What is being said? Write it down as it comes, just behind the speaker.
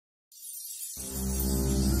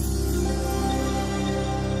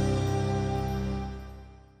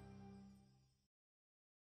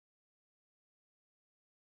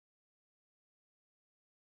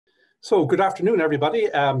So good afternoon, everybody.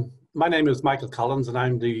 My name is Michael Collins, and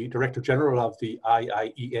I'm the Director General of the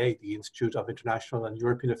IIEA, the Institute of International and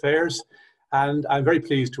European Affairs. And I'm very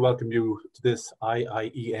pleased to welcome you to this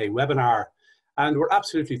IIEA webinar. And we're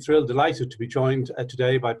absolutely thrilled, delighted to be joined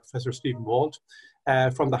today by Professor Stephen Walt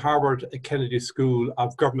from the Harvard Kennedy School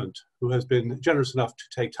of Government, who has been generous enough to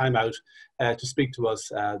take time out to speak to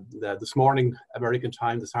us this morning, American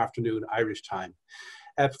time, this afternoon, Irish time.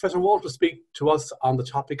 Professor Walt will speak to us on the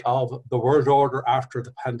topic of the world order after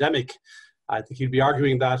the pandemic. I think he'll be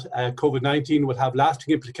arguing that COVID-19 will have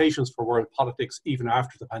lasting implications for world politics even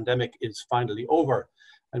after the pandemic is finally over.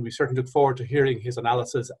 And we certainly look forward to hearing his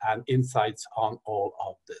analysis and insights on all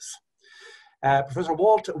of this. Professor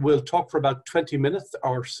Walt will talk for about 20 minutes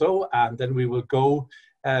or so, and then we will go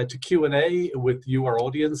to Q&A with you, our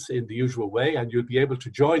audience, in the usual way, and you'll be able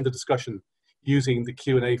to join the discussion using the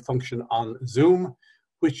Q&A function on Zoom,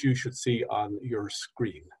 which you should see on your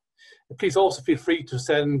screen. Please also feel free to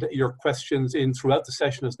send your questions in throughout the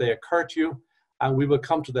session as they occur to you, and we will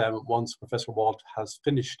come to them once Professor Walt has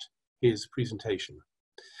finished his presentation.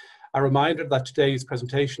 A reminder that today's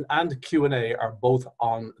presentation and Q&A are both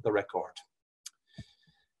on the record.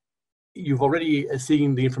 You've already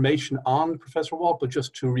seen the information on Professor Walt, but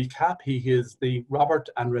just to recap, he is the Robert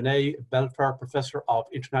and Renée Belfer Professor of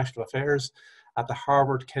International Affairs at the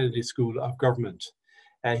Harvard Kennedy School of Government.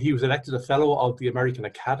 He was elected a Fellow of the American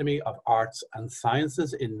Academy of Arts and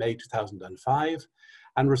Sciences in May 2005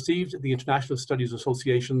 and received the International Studies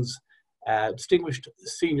Association's Distinguished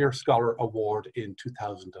Senior Scholar Award in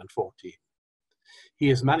 2014. He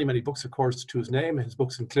has many, many books, of course, to his name. His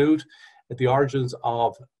books include The Origins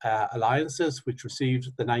of Alliances, which received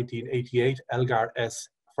the 1988 Edgar S.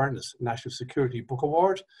 Furniss National Security Book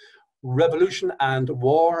Award, Revolution and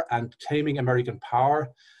War and Taming American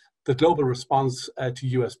Power, The Global Response to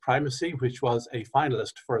U.S. Primacy, which was a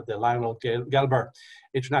finalist for the Lionel Gelber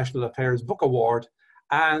International Affairs Book Award,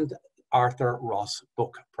 and Arthur Ross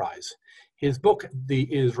Book Prize. His book, The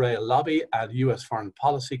Israel Lobby and U.S. Foreign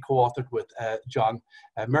Policy, co-authored with John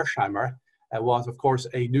Mearsheimer, was, of course,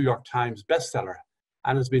 a New York Times bestseller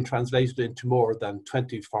and has been translated into more than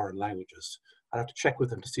 20 foreign languages. I'll have to check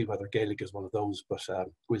with him to see whether Gaelic is one of those, but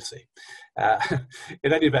we'll see.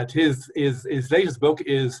 In any event, his latest book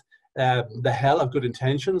is The Hell of Good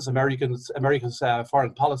Intentions, America's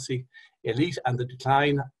Foreign Policy Elite and the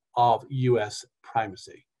Decline of U.S.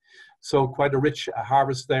 Primacy. So quite a rich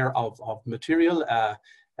harvest there of material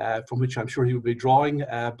from which I'm sure he will be drawing.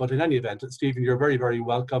 But in any event, Stephen, you're very, very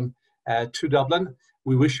welcome to Dublin.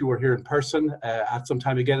 We wish you were here in person at some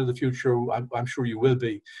time again in the future. I'm sure you will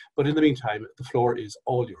be. But in the meantime, the floor is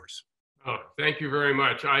all yours. Oh, thank you very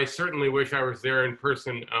much. I certainly wish I was there in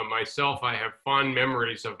person myself. I have fond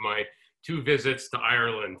memories of my 2 visits to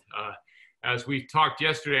Ireland. As we talked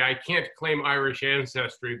yesterday, I can't claim Irish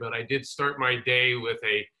ancestry, but I did start my day with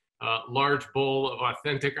a large bowl of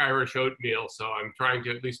authentic Irish oatmeal. So I'm trying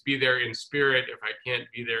to at least be there in spirit if I can't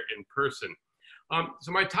be there in person.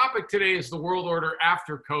 So my topic today is the world order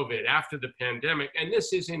after COVID, after the pandemic, and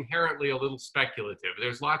this is inherently a little speculative.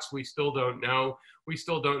 There's lots we still don't know. We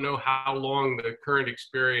still don't know how long the current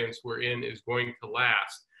experience we're in is going to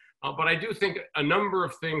last. But I do think a number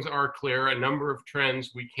of things are clear, a number of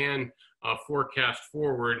trends we can forecast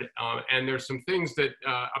forward, and there's some things that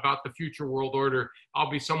about the future world order,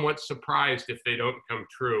 I'll be somewhat surprised if they don't come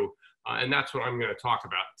true, and that's what I'm going to talk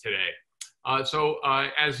about today. So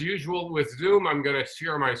as usual with Zoom, I'm going to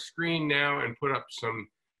share my screen now and put up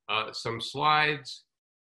some slides,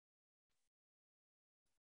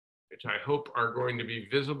 which I hope are going to be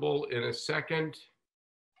visible in a second.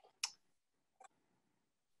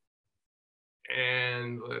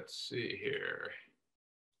 And let's see here.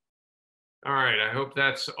 All right, I hope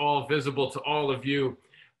that's all visible to all of you.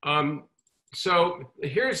 So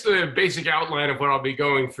here's the basic outline of what I'll be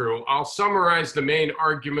going through. I'll summarize the main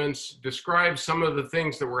arguments, describe some of the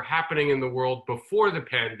things that were happening in the world before the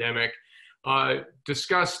pandemic,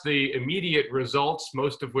 discuss the immediate results,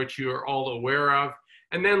 most of which you are all aware of,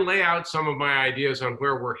 and then lay out some of my ideas on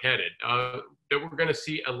where we're headed. That we're going to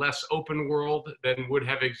see a less open world than would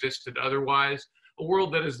have existed otherwise, a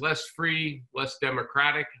world that is less free, less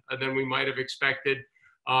democratic than we might have expected,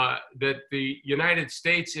 that the United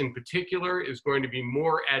States in particular is going to be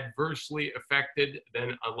more adversely affected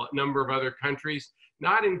than a number of other countries,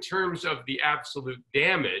 not in terms of the absolute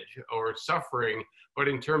damage or suffering, but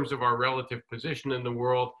in terms of our relative position in the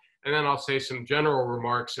world. And then I'll say some general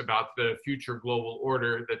remarks about the future global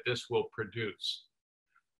order that this will produce.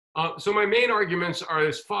 So my main arguments are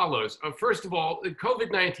as follows. First of all,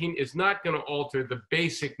 COVID-19 is not going to alter the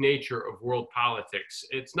basic nature of world politics.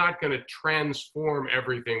 It's not going to transform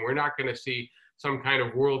everything. We're not going to see some kind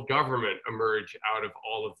of world government emerge out of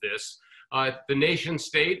all of this. The nation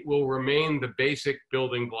state will remain the basic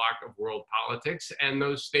building block of world politics, and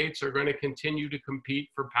those states are going to continue to compete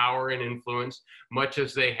for power and influence, much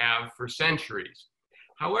as they have for centuries.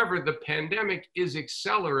 However, the pandemic is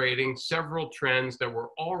accelerating several trends that were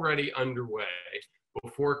already underway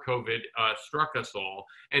before COVID struck us all,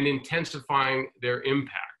 and intensifying their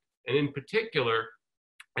impact. And in particular,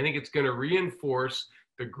 I think it's going to reinforce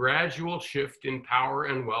the gradual shift in power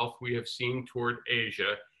and wealth we have seen toward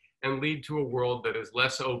Asia, and lead to a world that is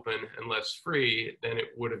less open and less free than it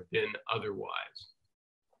would have been otherwise.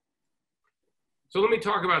 So let me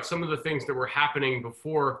talk about some of the things that were happening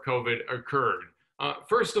before COVID occurred.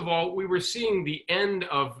 First of all, we were seeing the end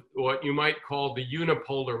of what you might call the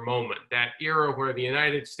unipolar moment, that era where the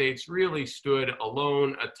United States really stood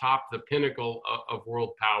alone atop the pinnacle of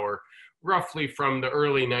world power, roughly from the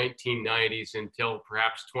early 1990s until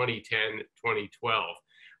perhaps 2010, 2012.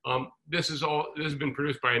 This has been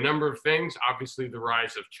produced by a number of things. Obviously, the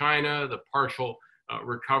rise of China, the partial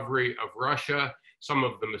recovery of Russia, some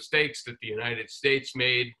of the mistakes that the United States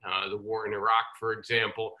made, the war in Iraq, for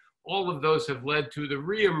example. All of those have led to the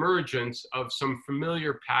reemergence of some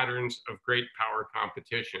familiar patterns of great power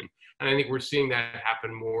competition. And I think we're seeing that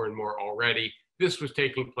happen more and more already. This was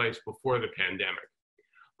taking place before the pandemic.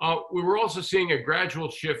 We were also seeing a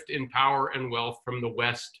gradual shift in power and wealth from the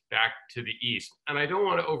West back to the East. And I don't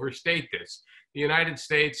want to overstate this. The United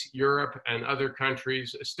States, Europe, and other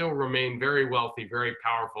countries still remain very wealthy, very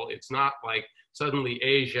powerful. It's not like suddenly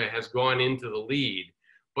Asia has gone into the lead.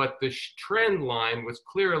 But the trend line was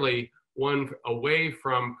clearly one away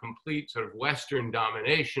from complete sort of Western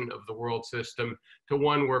domination of the world system to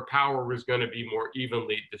one where power was going to be more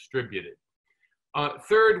evenly distributed.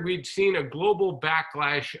 Third, we'd seen a global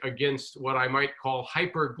backlash against what I might call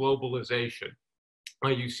hyper-globalization.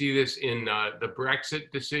 You see this in the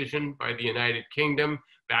Brexit decision by the United Kingdom,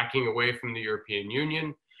 backing away from the European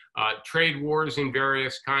Union, trade wars in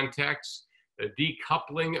various contexts, the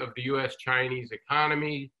decoupling of the U.S.-Chinese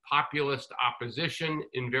economy, populist opposition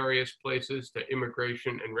in various places to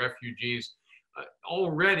immigration and refugees.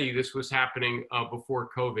 Already this was happening before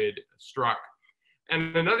COVID struck.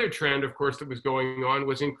 And another trend, of course, that was going on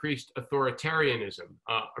was increased authoritarianism.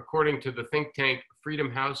 According to the think tank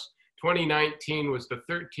Freedom House, 2019 was the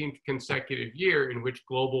 13th consecutive year in which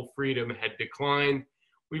global freedom had declined.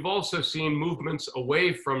 We've also seen movements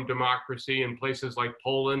away from democracy in places like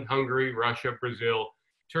Poland, Hungary, Russia, Brazil,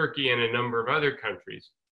 Turkey, and a number of other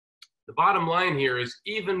countries. The bottom line here is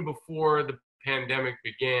even before the pandemic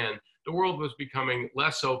began, the world was becoming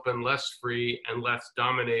less open, less free, and less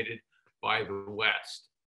dominated by the West.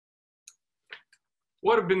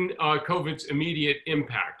 What have been COVID's immediate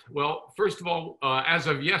impact? Well, first of all, as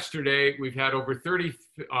of yesterday, we've had over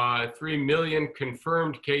 33 million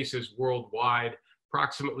confirmed cases worldwide,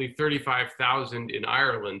 approximately 35,000 in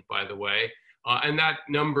Ireland, by the way. And that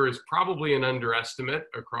number is probably an underestimate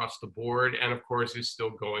across the board, and of course is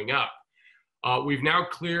still going up. We've now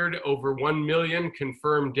cleared over 1 million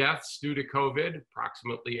confirmed deaths due to COVID,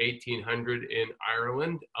 approximately 1,800 in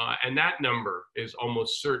Ireland. And that number is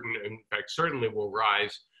almost certain, in fact, certainly will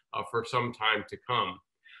rise for some time to come.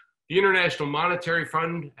 The International Monetary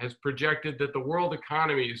Fund has projected that the world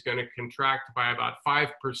economy is going to contract by about 5%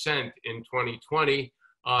 in 2020.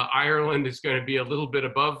 Ireland is going to be a little bit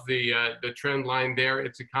above the trend line there.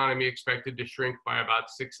 Its economy expected to shrink by about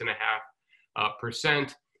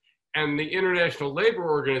 6.5%. And the International Labor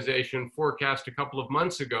Organization forecast a couple of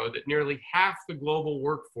months ago that nearly half the global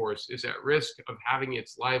workforce is at risk of having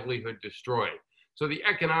its livelihood destroyed. So the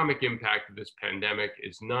economic impact of this pandemic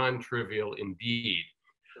is non-trivial indeed.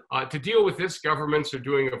 To deal with this, governments are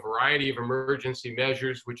doing a variety of emergency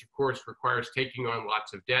measures, which of course requires taking on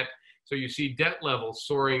lots of debt. So you see debt levels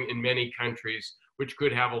soaring in many countries, which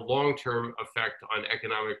could have a long-term effect on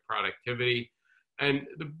economic productivity. And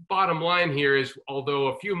the bottom line here is, although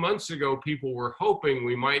a few months ago people were hoping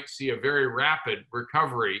we might see a very rapid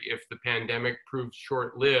recovery if the pandemic proves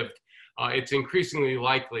short-lived, it's increasingly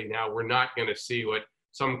likely now we're not going to see what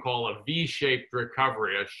some call a V-shaped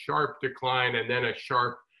recovery, a sharp decline and then a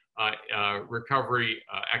sharp recovery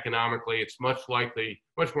economically. It's much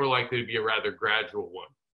more likely to be a rather gradual one.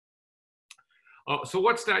 So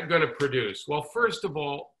what's that going to produce? Well, first of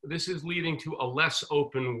all, this is leading to a less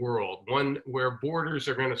open world, one where borders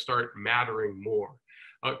are going to start mattering more.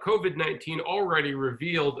 COVID-19 already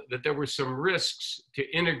revealed that there were some risks to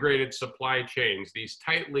integrated supply chains, these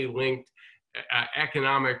tightly linked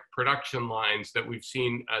economic production lines that we've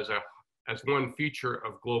seen as one feature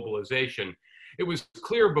of globalization. It was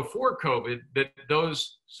clear before COVID that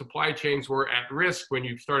those supply chains were at risk when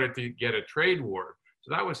you started to get a trade war.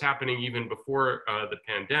 So that was happening even before the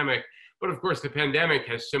pandemic. But of course, the pandemic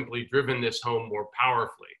has simply driven this home more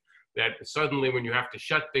powerfully, that suddenly when you have to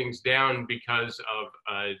shut things down because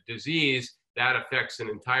of disease, that affects an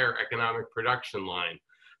entire economic production line.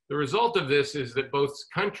 The result of this is that both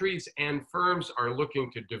countries and firms are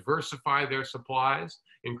looking to diversify their supplies,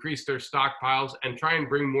 increase their stockpiles, and try and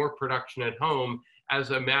bring more production at home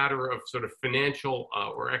as a matter of sort of financial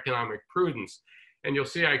or economic prudence. And you'll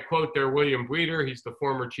see I quote there William Buiter, he's the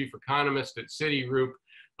former chief economist at Citigroup,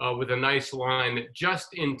 with a nice line that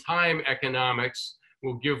just-in-time economics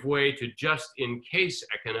will give way to just-in-case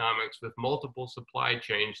economics with multiple supply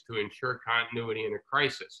chains to ensure continuity in a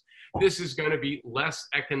crisis. This is going to be less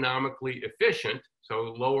economically efficient,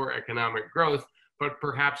 so lower economic growth, but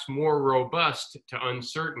perhaps more robust to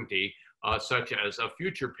uncertainty, such as a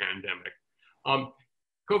future pandemic.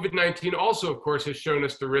 COVID-19 also, of course, has shown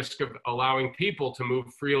us the risk of allowing people to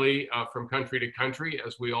move freely from country to country,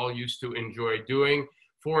 as we all used to enjoy doing.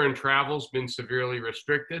 Foreign travel's been severely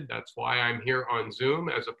restricted. That's why I'm here on Zoom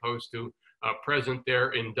as opposed to present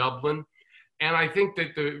there in Dublin. And I think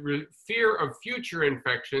that the fear of future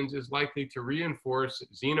infections is likely to reinforce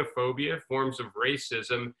xenophobia, forms of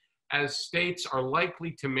racism, as states are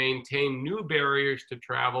likely to maintain new barriers to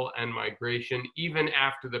travel and migration even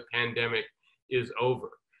after the pandemic is over.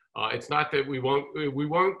 It's not that we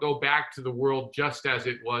won't go back to the world just as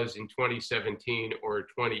it was in 2017 or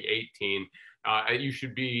 2018. You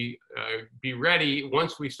should be ready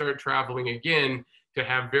once we start traveling again to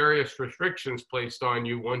have various restrictions placed on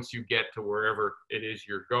you once you get to wherever it is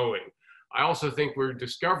you're going. I also think we're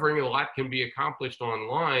discovering a lot can be accomplished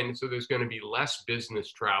online, so there's going to be less business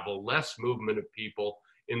travel, less movement of people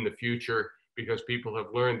in the future because people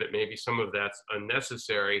have learned that maybe some of that's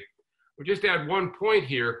unnecessary. We'll just add one point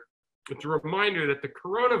here. It's a reminder that the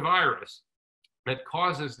coronavirus that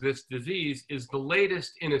causes this disease is the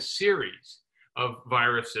latest in a series of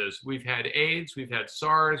viruses. We've had AIDS, we've had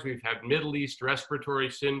SARS, we've had Middle East respiratory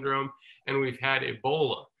syndrome, and we've had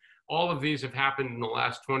Ebola. All of these have happened in the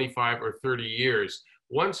last 25 or 30 years.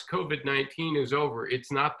 Once COVID-19 is over,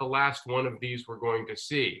 it's not the last one of these we're going to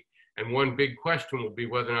see. And one big question will be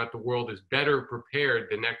whether or not the world is better prepared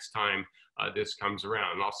the next time this comes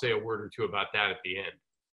around. And I'll say a word or two about that at the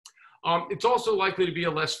end. It's also likely to be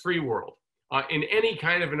a less free world. In any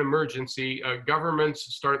kind of an emergency,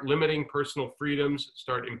 governments start limiting personal freedoms,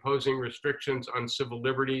 start imposing restrictions on civil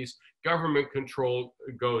liberties, government control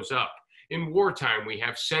goes up. In wartime, we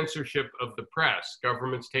have censorship of the press.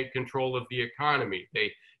 Governments take control of the economy.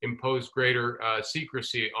 They impose greater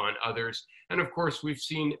secrecy on others. And of course, we've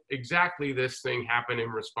seen exactly this thing happen in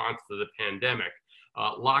response to the pandemic.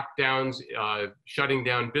 Lockdowns, shutting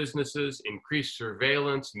down businesses, increased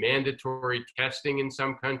surveillance, mandatory testing in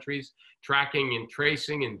some countries, tracking and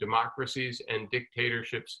tracing in democracies and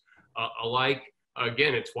dictatorships alike.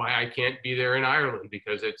 Again, it's why I can't be there in Ireland,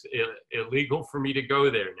 because it's illegal for me to go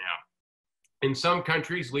there now. In some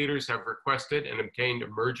countries, leaders have requested and obtained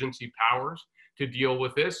emergency powers to deal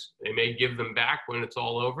with this. They may give them back when it's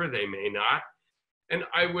all over, they may not. And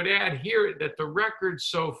I would add here that the record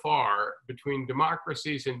so far between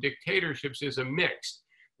democracies and dictatorships is a mixed.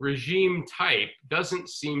 Regime type doesn't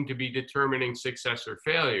seem to be determining success or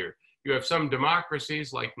failure. You have some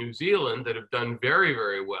democracies like New Zealand that have done very,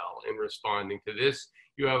 very well in responding to this.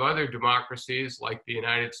 You have other democracies like the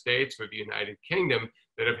United States or the United Kingdom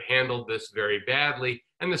that have handled this very badly.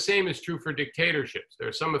 And the same is true for dictatorships. There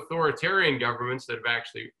are some authoritarian governments that have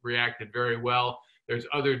actually reacted very well. There's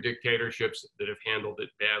other dictatorships that have handled it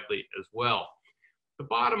badly as well. The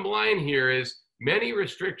bottom line here is many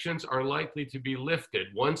restrictions are likely to be lifted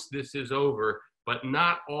once this is over, but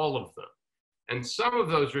not all of them. And some of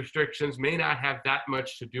those restrictions may not have that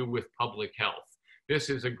much to do with public health. This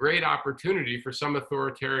is a great opportunity for some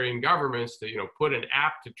authoritarian governments to, put an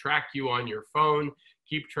app to track you on your phone,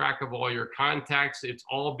 keep track of all your contacts. It's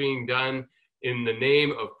all being done in the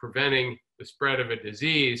name of preventing the spread of a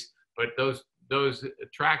disease, but those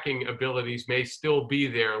tracking abilities may still be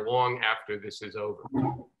there long after this is over.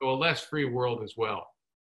 So a less free world as well.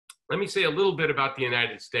 Let me say a little bit about the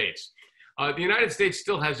United States. The United States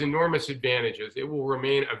still has enormous advantages. It will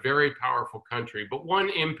remain a very powerful country, but one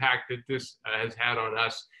impact that this has had on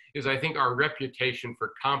us is I think our reputation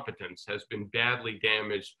for competence has been badly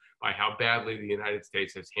damaged by how badly the United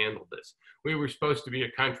States has handled this. We were supposed to be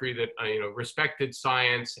a country that respected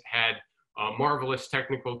science, had marvelous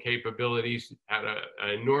technical capabilities, had an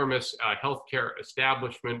enormous healthcare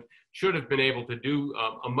establishment, should have been able to do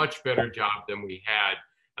a much better job than we had.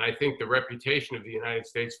 And I think the reputation of the United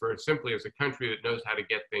States for simply as a country that knows how to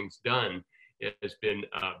get things done has been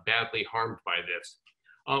badly harmed by this.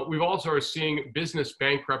 We've also are seeing business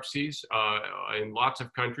bankruptcies in lots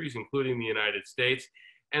of countries, including the United States.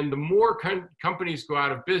 And the more companies go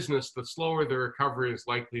out of business, the slower the recovery is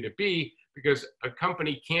likely to be, because a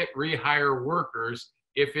company can't rehire workers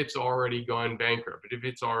if it's already gone bankrupt, if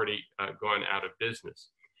it's already gone out of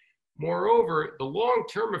business. Moreover, the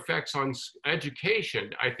long-term effects on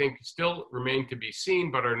education, I think, still remain to be seen,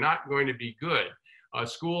 but are not going to be good.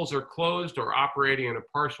 Schools are closed or operating in a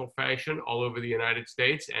partial fashion all over the United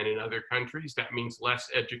States and in other countries. That means less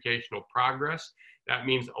educational progress. That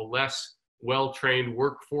means a less well-trained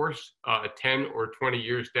workforce 10 or 20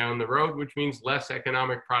 years down the road, which means less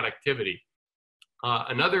economic productivity.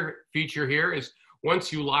 Another feature here is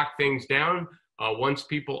once you lock things down, once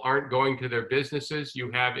people aren't going to their businesses, you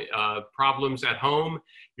have problems at home.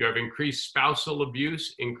 You have increased spousal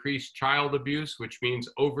abuse, increased child abuse, which means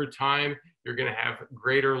over time, you're going to have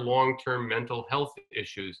greater long-term mental health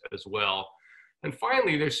issues as well. And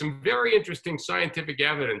finally, there's some very interesting scientific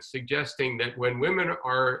evidence suggesting that when women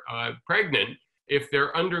are pregnant, if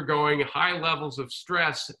they're undergoing high levels of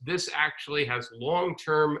stress, this actually has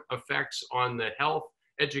long-term effects on the health,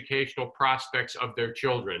 educational prospects of their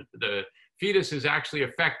children. The fetus is actually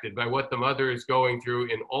affected by what the mother is going through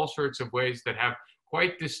in all sorts of ways that have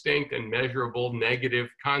quite distinct and measurable negative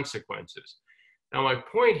consequences. Now, my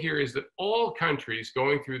point here is that all countries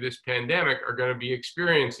going through this pandemic are going to be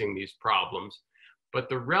experiencing these problems, but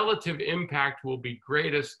the relative impact will be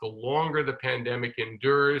greatest the longer the pandemic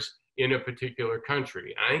endures in a particular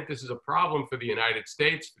country. And I think this is a problem for the United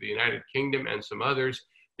States, for the United Kingdom, and some others,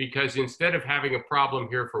 because instead of having a problem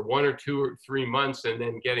here for 1 or 2 or 3 months and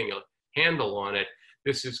then getting a handle on it,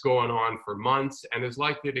 this is going on for months and is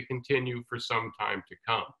likely to continue for some time to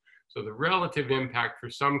come. So the relative impact for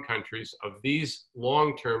some countries of these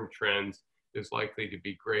long-term trends is likely to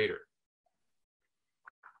be greater.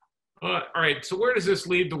 All right, so where does this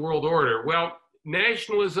lead the world order? Well,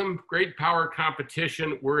 nationalism, great power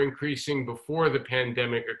competition were increasing before the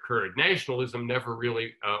pandemic occurred. Nationalism never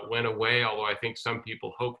really went away, although I think some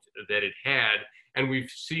people hoped that it had. And we've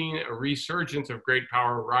seen a resurgence of great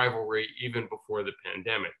power rivalry even before the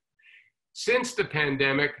pandemic. Since the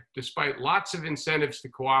pandemic, despite lots of incentives to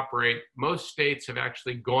cooperate, most states have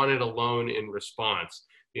actually gone it alone in response.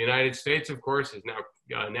 The United States, of course, has now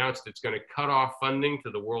announced it's going to cut off funding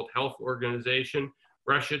to the World Health Organization.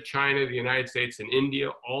 Russia, China, the United States, and India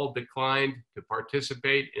all declined to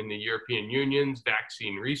participate in the European Union's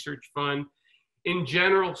Vaccine Research Fund. In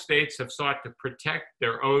general, states have sought to protect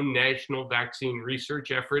their own national vaccine research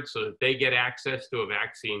efforts so that they get access to a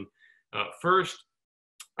vaccine first.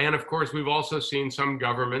 And of course, we've also seen some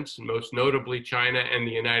governments, most notably China and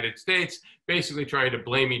the United States, basically trying to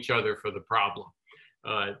blame each other for the problem.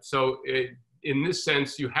 In this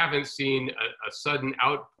sense, you haven't seen a sudden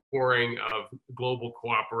outpouring of global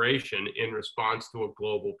cooperation in response to a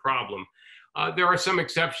global problem. There are some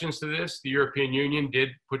exceptions to this. The European Union did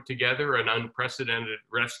put together an unprecedented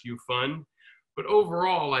rescue fund. But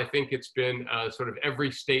overall, I think it's been sort of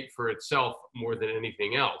every state for itself more than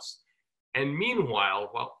anything else. And meanwhile,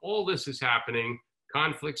 while all this is happening,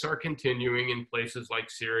 conflicts are continuing in places like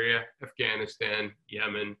Syria, Afghanistan,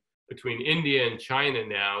 Yemen, between India and China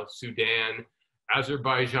now, Sudan,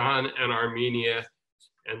 Azerbaijan and Armenia,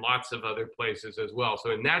 and lots of other places as well.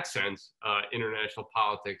 So in that sense, international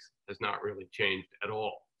politics has not really changed at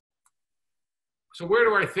all. So where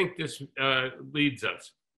do I think this leads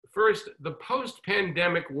us? First, the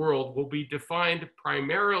post-pandemic world will be defined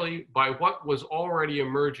primarily by what was already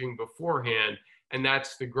emerging beforehand, and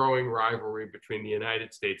that's the growing rivalry between the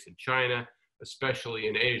United States and China, especially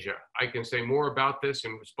in Asia. I can say more about this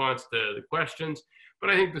in response to the questions, but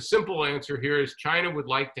I think the simple answer here is China would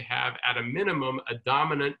like to have, at a minimum, a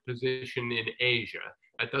dominant position in Asia.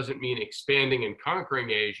 That doesn't mean expanding and conquering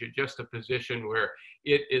Asia, just a position where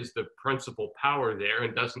it is the principal power there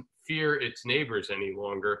and doesn't fear its neighbors any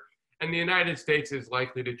longer. And the United States is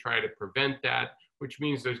likely to try to prevent that, which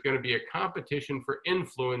means there's going to be a competition for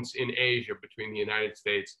influence in Asia between the United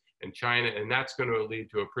States and China, and that's going to lead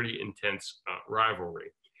to a pretty intense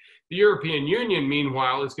rivalry. The European Union,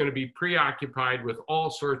 meanwhile, is going to be preoccupied with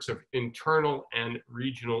all sorts of internal and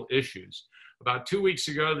regional issues. About 2 weeks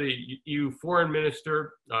ago, the EU Foreign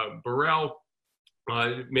Minister, Borrell,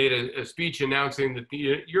 made a speech announcing that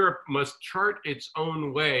Europe must chart its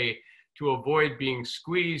own way to avoid being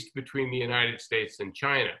squeezed between the United States and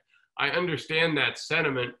China. I understand that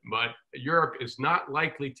sentiment, but Europe is not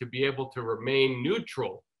likely to be able to remain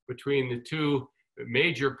neutral between the two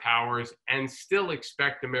major powers and still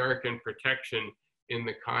expect American protection in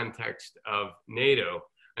the context of NATO.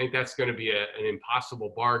 I think that's going to be an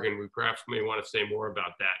impossible bargain. We perhaps may want to say more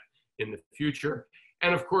about that in the future.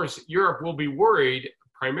 And of course, Europe will be worried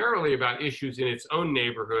primarily about issues in its own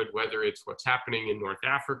neighborhood, whether it's what's happening in North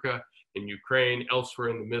Africa, in Ukraine, elsewhere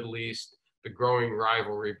in the Middle East, the growing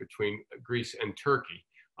rivalry between Greece and Turkey.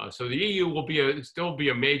 So the EU will still be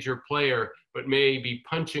a major player, but may be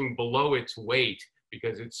punching below its weight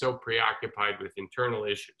because it's so preoccupied with internal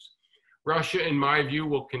issues. Russia, in my view,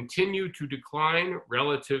 will continue to decline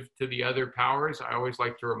relative to the other powers. I always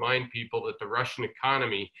like to remind people that the Russian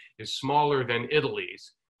economy is smaller than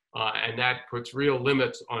Italy's, and that puts real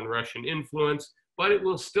limits on Russian influence, but it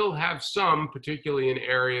will still have some, particularly in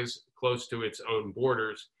areas close to its own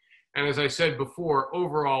borders. And as I said before,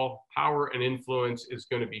 overall power and influence is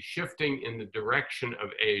going to be shifting in the direction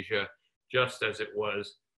of Asia, just as it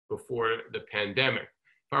was before the pandemic.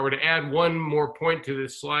 If I were to add one more point to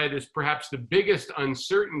this slide, is perhaps the biggest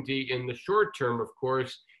uncertainty in the short term, of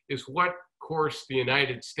course, is what course the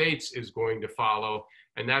United States is going to follow.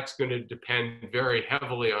 And that's going to depend very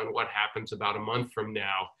heavily on what happens about a month from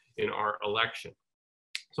now in our election.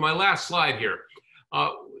 So my last slide here.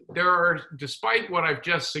 There are, despite what I've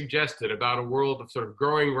just suggested about a world of sort of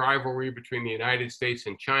growing rivalry between the United States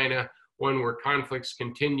and China, one where conflicts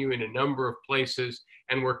continue in a number of places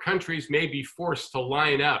and where countries may be forced to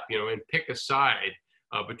line up, and pick a side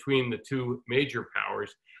between the two major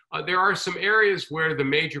powers, there are some areas where the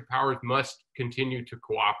major powers must continue to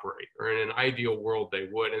cooperate, or in an ideal world they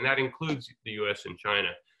would, and that includes the US and China.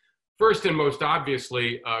 First and most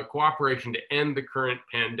obviously, cooperation to end the current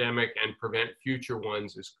pandemic and prevent future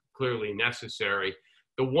ones is clearly necessary.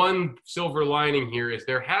 The one silver lining here is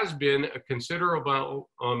there has been a considerable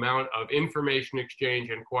amount of information exchange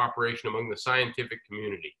and cooperation among the scientific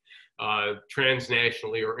community,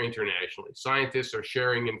 transnationally or internationally. Scientists are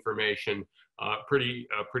sharing information pretty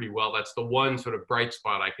well. That's the one sort of bright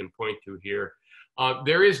spot I can point to here.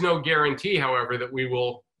 There is no guarantee, however, that we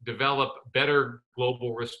will develop better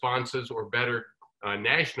global responses or better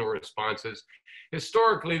national responses.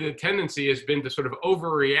 Historically, the tendency has been to sort of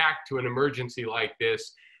overreact to an emergency like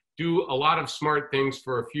this, do a lot of smart things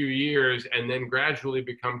for a few years, and then gradually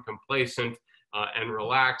become complacent and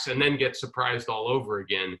relax, and then get surprised all over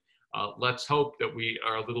again. Let's hope that we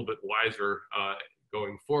are a little bit wiser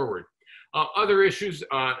going forward. Other issues,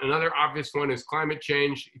 another obvious one is climate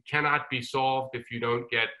change. It cannot be solved if you don't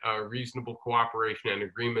get reasonable cooperation and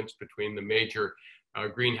agreements between the major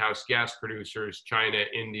greenhouse gas producers, China,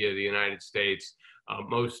 India, the United States,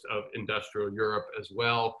 most of industrial Europe as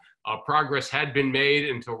well. Progress had been made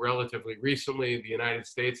until relatively recently. The United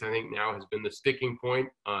States, I think, now has been the sticking point.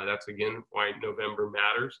 That's again why November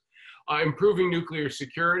matters. Improving nuclear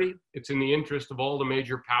security. It's in the interest of all the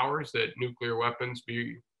major powers that nuclear weapons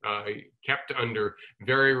be kept under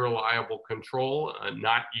very reliable control,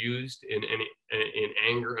 not used in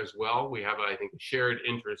anger as well. We have, I think, a shared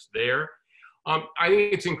interest there. I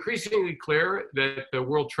think it's increasingly clear that the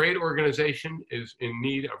World Trade Organization is in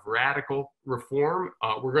need of radical reform.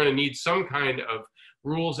 We're going to need some kind of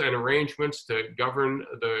rules and arrangements to govern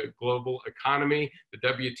the global economy. The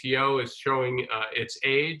WTO is showing its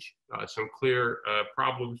age, some clear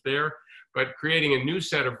problems there. But creating a new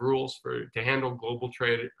set of rules to handle global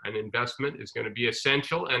trade and investment is going to be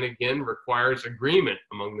essential, and again, requires agreement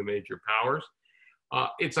among the major powers.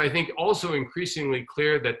 It's, I think, also increasingly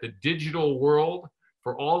clear that the digital world,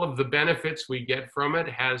 for all of the benefits we get from it,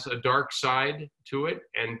 has a dark side to it,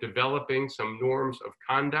 and developing some norms of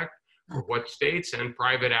conduct for what states and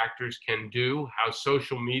private actors can do, how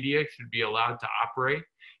social media should be allowed to operate,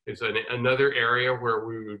 is another area where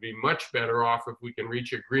we would be much better off if we can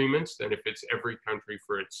reach agreements than if it's every country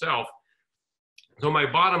for itself. So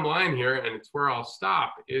my bottom line here, and it's where I'll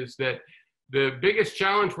stop, is that the biggest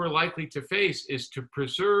challenge we're likely to face is to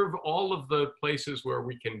preserve all of the places where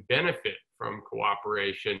we can benefit from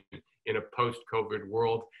cooperation in a post-COVID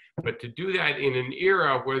world, but to do that in an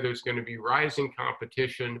era where there's going to be rising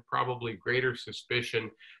competition, probably greater suspicion,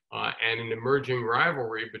 and an emerging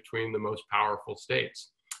rivalry between the most powerful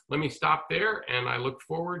states. Let me stop there, and I look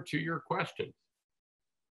forward to your questions.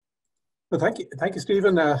 Well, thank you,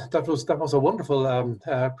 Stephen. That was a wonderful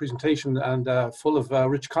presentation and full of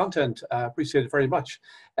rich content. Appreciate it very much.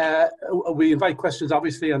 We invite questions,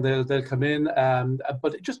 obviously, and they'll come in.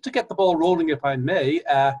 But just to get the ball rolling, if I may,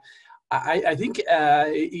 I think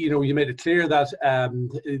you made it clear that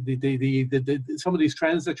some of these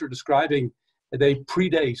trends that you're describing they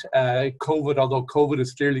predate COVID, although COVID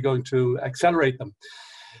is clearly going to accelerate them.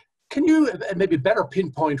 Can you maybe better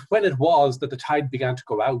pinpoint when it was that the tide began to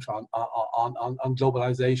go out on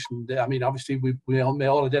globalization? I mean, obviously, we may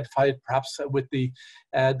all identify it perhaps with the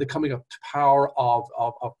coming up to power of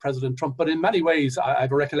President Trump, but in many ways, I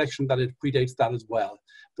have a recollection that it predates that as well.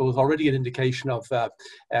 There was already an indication of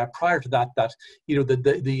prior to that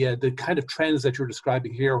the kind of trends that you're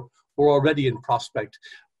describing here were already in prospect.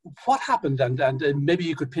 What happened, and maybe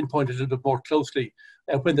you could pinpoint it a little bit more closely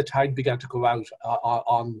when the tide began to go out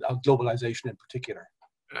on globalization in particular?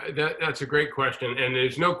 That's a great question, and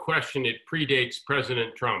there's no question it predates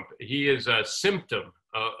President Trump. He is a symptom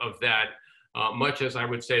of that, much as I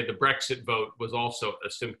would say the Brexit vote was also a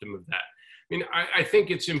symptom of that. I mean, I think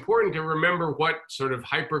it's important to remember what sort of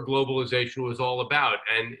hyper-globalization was all about,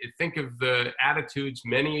 and think of the attitudes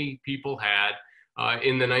many people had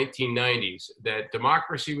in the 1990s, that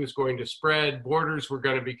democracy was going to spread, borders were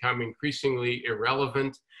going to become increasingly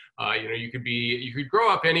irrelevant. You could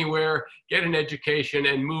grow up anywhere, get an education,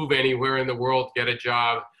 and move anywhere in the world, get a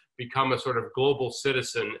job, become a sort of global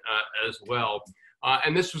citizen as well.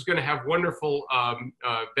 And this was going to have wonderful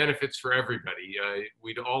benefits for everybody.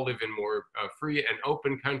 We'd all live in more free and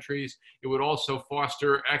open countries. It would also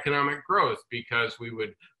foster economic growth because we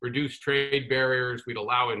would reduce trade barriers. We'd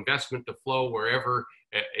allow investment to flow wherever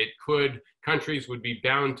it could. Countries would be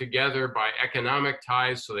bound together by economic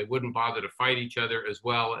ties, so they wouldn't bother to fight each other as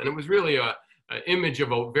well. And it was really an image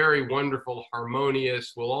of a very wonderful,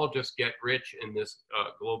 harmonious, we'll all just get rich in this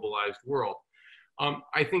globalized world.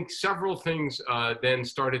 I think several things then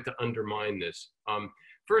started to undermine this.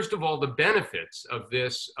 First of all, the benefits of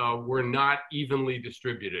this were not evenly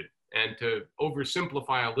distributed. And to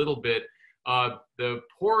oversimplify a little bit, the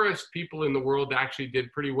poorest people in the world actually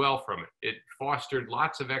did pretty well from it. It fostered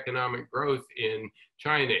lots of economic growth in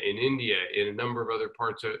China, in India, in a number of other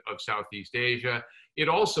parts of Southeast Asia. It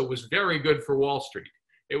also was very good for Wall Street.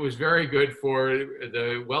 It was very good for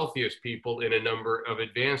the wealthiest people in a number of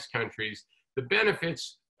advanced countries. The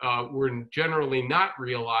benefits were generally not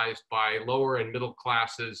realized by lower and middle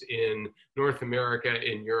classes in North America,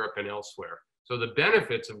 in Europe, and elsewhere. So the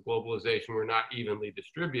benefits of globalization were not evenly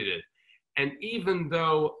distributed. And even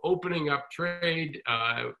though opening up trade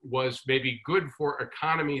was maybe good for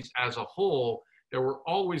economies as a whole, there were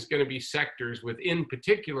always going to be sectors within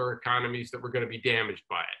particular economies that were going to be damaged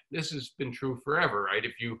by it. This has been true forever, right?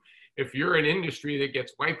 If you're an industry that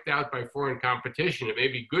gets wiped out by foreign competition, it may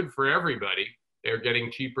be good for everybody. They're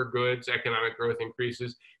getting cheaper goods, economic growth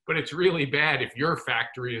increases, but it's really bad if your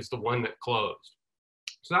factory is the one that closed.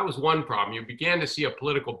 So that was one problem. You began to see a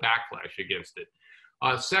political backlash against it.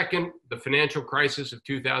 Second, the financial crisis of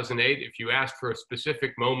 2008. If you asked for a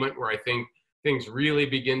specific moment where I think things really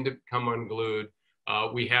begin to come unglued,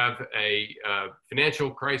 we have a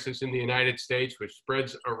financial crisis in the United States, which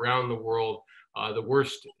spreads around the world. The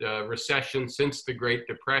worst recession since the Great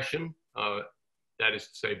Depression, that is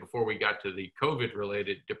to say, before we got to the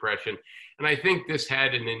COVID-related depression. And I think this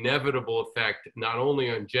had an inevitable effect, not only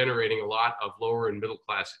on generating a lot of lower and middle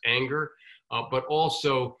class anger, but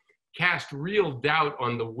also cast real doubt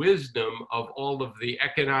on the wisdom of all of the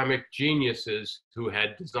economic geniuses who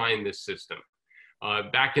had designed this system.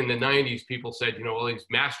 Back in the 90s, people said, all these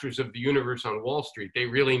masters of the universe on Wall Street, they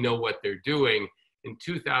really know what they're doing. In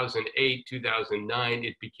 2008, 2009,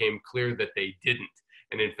 it became clear that they didn't.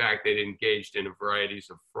 And in fact, they'd engaged in varieties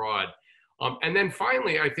of fraud. And then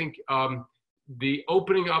finally, I think the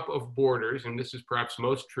opening up of borders, and this is perhaps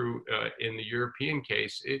most true in the European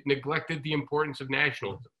case, it neglected the importance of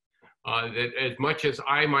nationalism. That as much as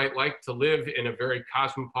I might like to live in a very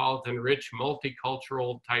cosmopolitan, rich,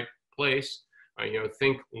 multicultural type place,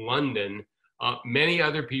 think London, many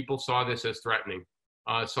other people saw this as threatening.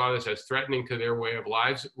 To their way of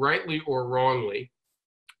lives, rightly or wrongly,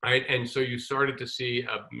 right? And so you started to see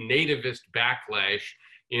a nativist backlash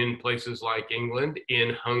in places like England,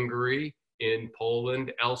 in Hungary, in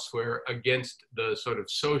Poland, elsewhere, against the sort of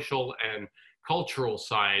social and cultural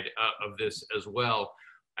side of this as well.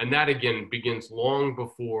 And that, again, begins long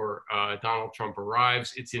before Donald Trump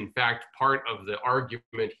arrives. It's, in fact, part of the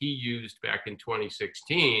argument he used back in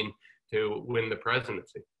 2016 to win the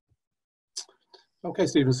presidency. Okay,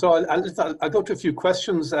 Stephen. So I'll go to a few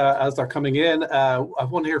questions as they're coming in. I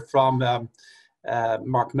have one here from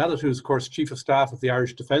Mark Mellett, who's, of course, Chief of Staff of the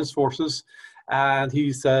Irish Defence Forces. And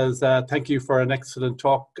he says, thank you for an excellent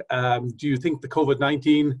talk. Do you think that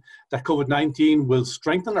COVID-19 will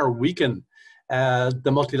strengthen or weaken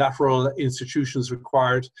the multilateral institutions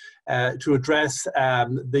required to address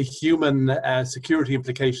the human security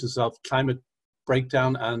implications of climate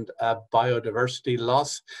breakdown and biodiversity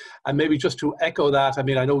loss. And maybe just to echo that, I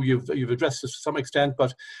mean, I know you've addressed this to some extent,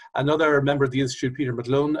 but another member of the Institute, Peter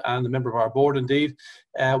McClune, and a member of our board indeed,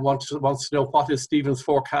 wants to know what is Stephen's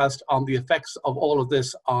forecast on the effects of all of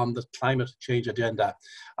this on the climate change agenda.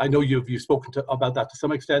 I know you've spoken about that to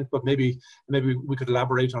some extent, but maybe we could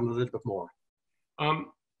elaborate on it a little bit more.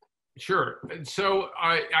 Sure. So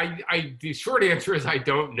the short answer is I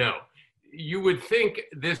don't know. You would think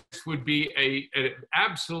this would be an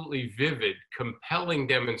absolutely vivid, compelling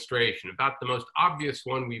demonstration, about the most obvious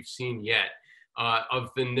one we've seen yet, of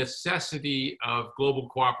the necessity of global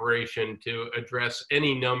cooperation to address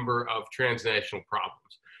any number of transnational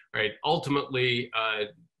problems, right? Ultimately,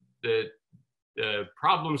 the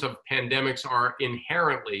problems of pandemics are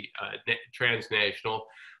inherently transnational.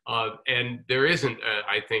 And there isn't,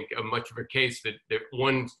 I think, much of a case that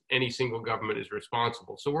any single government is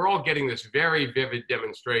responsible. So we're all getting this very vivid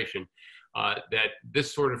demonstration that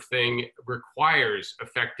this sort of thing requires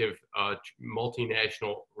effective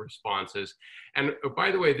multinational responses. And by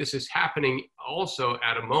the way, this is happening also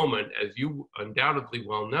at a moment, as you undoubtedly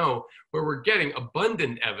well know, where we're getting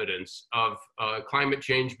abundant evidence of climate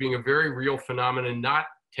change being a very real phenomenon, not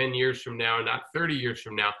 10 years from now, not 30 years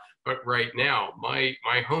from now, but right now. My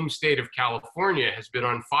home state of California has been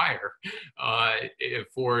on fire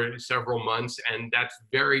for several months, and that's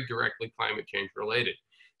very directly climate change related.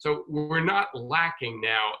 So we're not lacking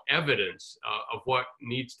now evidence of what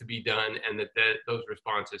needs to be done, and that those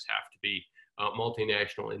responses have to be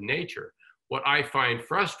multinational in nature. What I find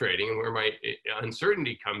frustrating, and where my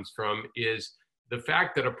uncertainty comes from, is the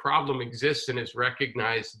fact that a problem exists and is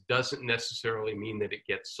recognized doesn't necessarily mean that it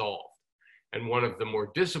gets solved. And one of the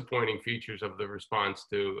more disappointing features of the response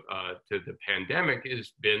to the pandemic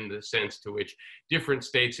has been the sense to which different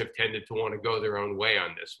states have tended to want to go their own way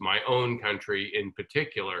on this, my own country in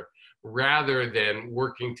particular, rather than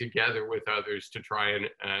working together with others to try and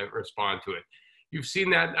respond to it. You've seen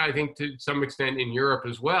that, I think, to some extent in Europe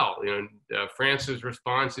as well. You know, France's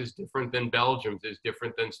response is different than Belgium's, is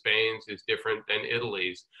different than Spain's, is different than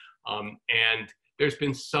Italy's. And there's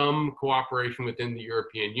been some cooperation within the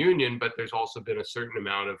European Union, but there's also been a certain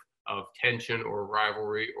amount of tension or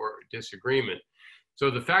rivalry or disagreement.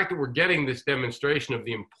 So the fact that we're getting this demonstration of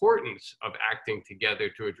the importance of acting together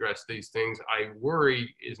to address these things, I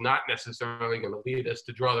worry is not necessarily going to lead us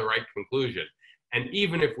to draw the right conclusion. And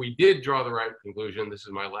even if we did draw the right conclusion, this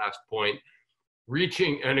is my last point,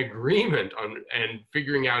 reaching an agreement on and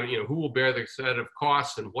figuring out, you know, who will bear the set of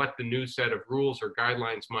costs and what the new set of rules or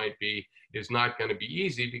guidelines might be is not going to be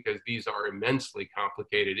easy, because these are immensely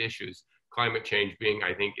complicated issues. Climate change being,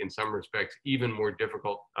 I think, in some respects, even more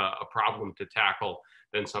difficult a problem to tackle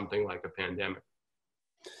than something like a pandemic.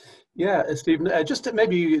 Yeah, Stephen, just to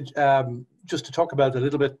maybe just to talk about a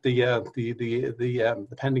little bit the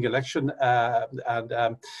pending election,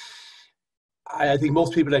 and I think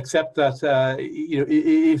most people accept that you know,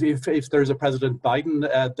 if there's a President Biden,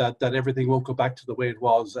 that everything won't go back to the way it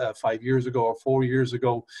was 5 years ago or 4 years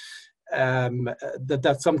ago.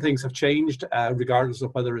 That some things have changed, regardless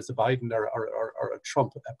of whether it's a Biden or a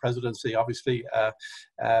Trump presidency. Obviously,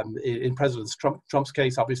 in President Trump's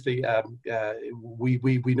case, obviously,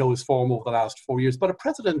 we know his form over the last 4 years. But a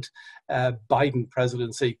President Biden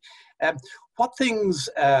presidency, what things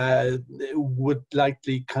would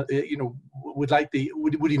likely, you know, would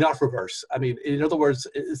he not reverse? I mean, in other words,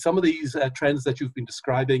 some of these trends that you've been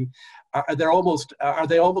describing, are they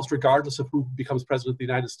almost regardless of who becomes president of the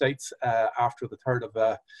United States after the 3rd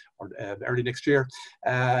of or early next year?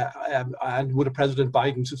 And would a President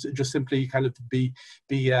Biden just simply kind of be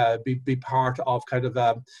part of kind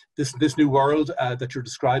of this new world that you're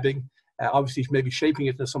describing? Obviously, maybe shaping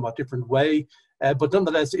it in a somewhat different way. But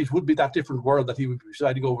nonetheless, it would be that different world that he would be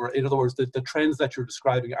presiding over. In other words, the trends that you're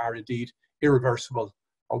describing are indeed irreversible,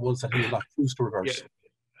 or ones that he will not choose to reverse.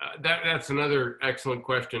 Yeah, that's another excellent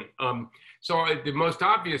question. So the most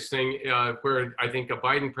obvious thing where I think a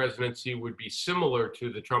Biden presidency would be similar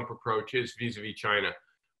to the Trump approach is vis-a-vis China.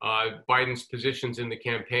 Biden's positions in the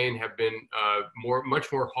campaign have been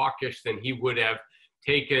much more hawkish than he would have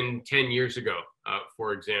taken 10 years ago,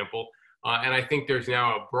 for example. And I think there's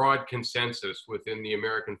now a broad consensus within the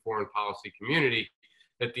American foreign policy community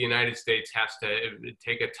that the United States has to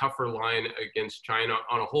take a tougher line against China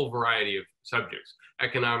on a whole variety of subjects,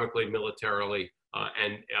 economically, militarily,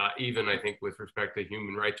 and even, I think, with respect to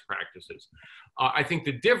human rights practices. I think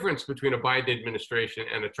the difference between a Biden administration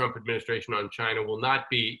and a Trump administration on China will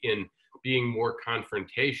not be in being more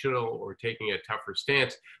confrontational or taking a tougher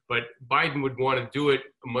stance, but Biden would want to do it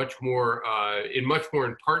much more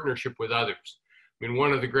in partnership with others. I mean,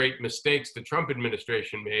 one of the great mistakes the Trump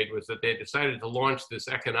administration made was that they decided to launch this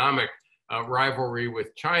economic rivalry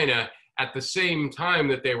with China at the same time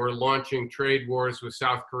that they were launching trade wars with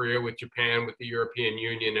South Korea, with Japan, with the European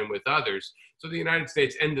Union, and with others. So the United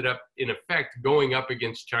States ended up, in effect, going up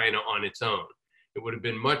against China on its own. It would have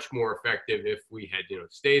been much more effective if we had,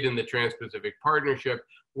 stayed in the Trans-Pacific Partnership,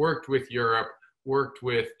 worked with Europe, worked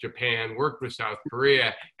with Japan, worked with South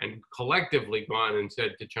Korea, and collectively gone and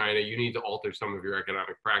said to China, you need to alter some of your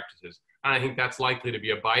economic practices. And I think that's likely to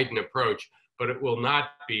be a Biden approach, but it will not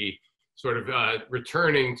be sort of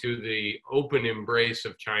returning to the open embrace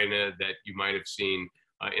of China that you might have seen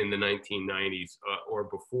in the 1990s or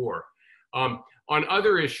before. On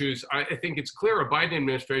other issues, I think it's clear a Biden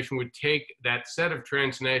administration would take that set of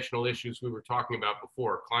transnational issues we were talking about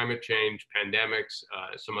before, climate change, pandemics,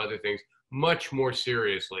 some other things, much more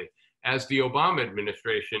seriously, as the Obama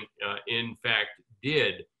administration, in fact,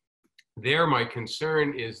 did. There, my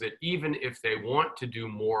concern is that even if they want to do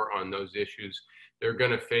more on those issues, they're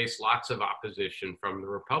going to face lots of opposition from the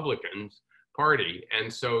Republican Party.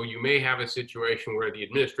 And so you may have a situation where the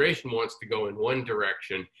administration wants to go in one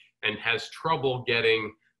direction and has trouble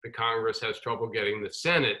getting the Congress, has trouble getting the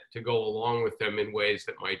Senate to go along with them in ways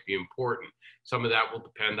that might be important. Some of that will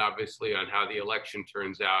depend, obviously, on how the election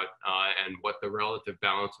turns out and what the relative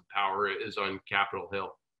balance of power is on Capitol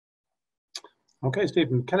Hill. Okay,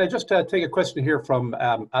 Stephen, can I just take a question here from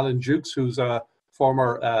Alan Jukes, who's a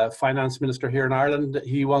former finance minister here in Ireland.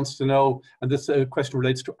 He wants to know, and this question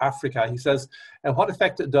relates to Africa. He says, what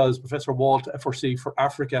effect does Professor Walt foresee for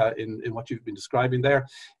Africa in what you've been describing there?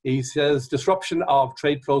 He says, disruption of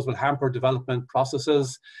trade flows will hamper development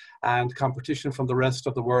processes, and competition from the rest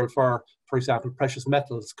of the world for example, precious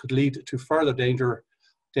metals could lead to further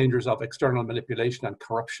dangers of external manipulation and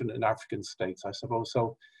corruption in African states, I suppose.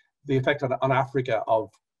 So the effect on Africa of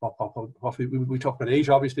what we talk about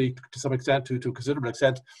Asia, obviously, to some extent, to a considerable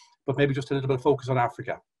extent, but maybe just a little bit of focus on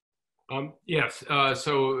Africa. Yes,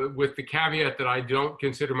 so with the caveat that I don't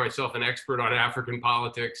consider myself an expert on African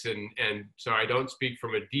politics, and so I don't speak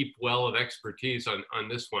from a deep well of expertise on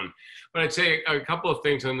this one, but I'd say a couple of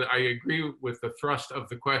things, and I agree with the thrust of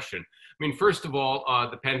the question. I mean, first of all,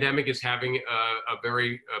 the pandemic is having a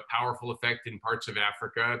very powerful effect in parts of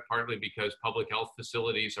Africa, partly because public health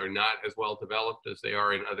facilities are not as well developed as they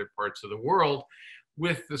are in other parts of the world,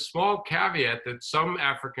 with the small caveat that some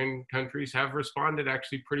African countries have responded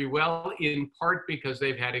actually pretty well, in part because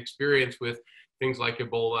they've had experience with things like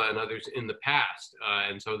Ebola and others in the past.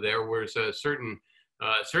 And so there was a certain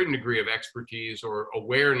degree of expertise or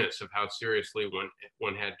awareness of how seriously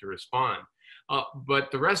one had to respond.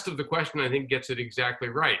 But the rest of the question, I think, gets it exactly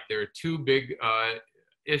right. There are two big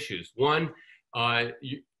issues. One,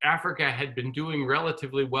 Africa had been doing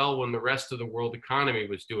relatively well when the rest of the world economy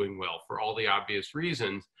was doing well, for all the obvious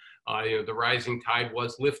reasons. The rising tide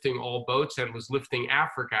was lifting all boats and was lifting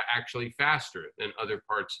Africa actually faster than other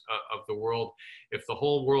parts of the world. If the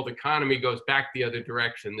whole world economy goes back the other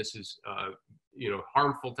direction, this is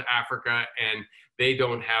harmful to Africa, and they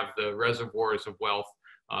don't have the reservoirs of wealth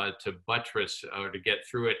to buttress or to get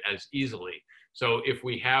through it as easily. So if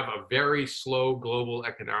we have a very slow global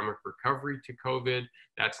economic recovery to COVID,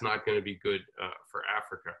 that's not going to be good for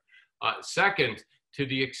Africa. Second, to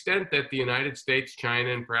the extent that the United States,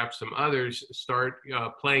 China, and perhaps some others start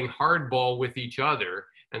playing hardball with each other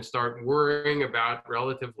and start worrying about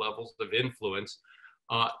relative levels of influence,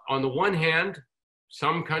 on the one hand,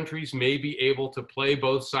 some countries may be able to play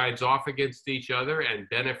both sides off against each other and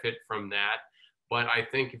benefit from that. But I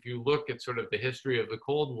think if you look at sort of the history of the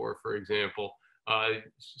Cold War, for example,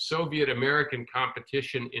 Soviet-American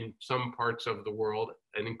competition in some parts of the world,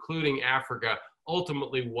 and including Africa,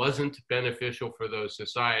 ultimately wasn't beneficial for those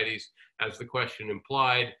societies, as the question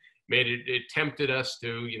implied. It tempted us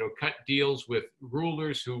to, cut deals with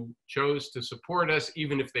rulers who chose to support us,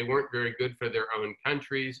 even if they weren't very good for their own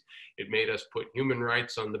countries. It made us put human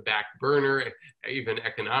rights on the back burner, even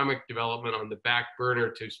economic development on the back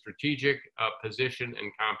burner to strategic position and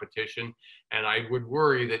competition. And I would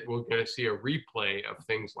worry that we're going to see a replay of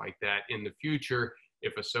things like that in the future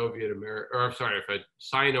if a if a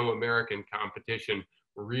Sino-American competition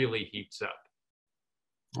really heats up.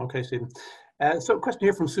 Okay, Stephen. So a question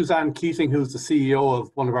here from Suzanne Keating, who's the CEO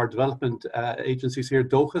of one of our development agencies here,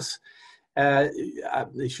 DOCUS.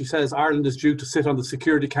 She says Ireland is due to sit on the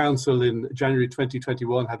Security Council in January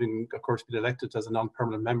 2021, having, of course, been elected as a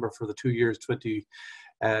non-permanent member for the 2 years,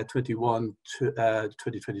 2021 to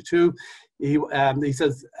 2022.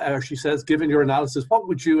 She says, given your analysis, what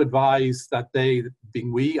would you advise that they,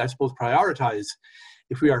 being we, I suppose, prioritize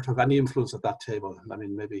if we are to have any influence at that table? I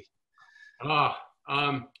mean, maybe.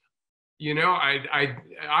 You know, I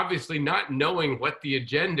obviously not knowing what the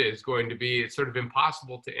agenda is going to be, it's sort of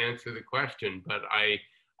impossible to answer the question. But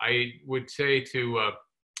I would say to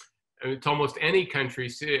almost any country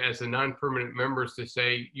as a non-permanent members to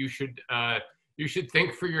say you should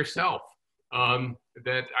think for yourself.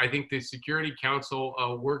 That I think the Security Council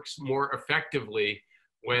works more effectively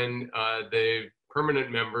when the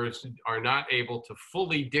permanent members are not able to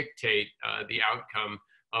fully dictate the outcome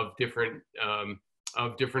of different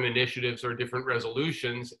initiatives or different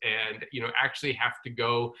resolutions, and actually have to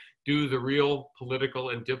go do the real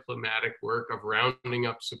political and diplomatic work of rounding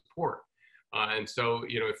up support. And so,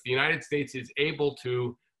 if the United States is able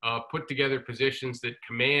to put together positions that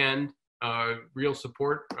command real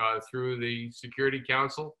support through the Security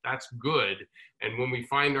Council, that's good. And when we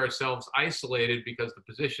find ourselves isolated because the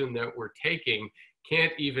position that we're taking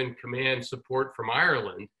can't even command support from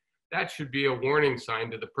Ireland, that should be a warning sign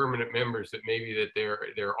to the permanent members that maybe that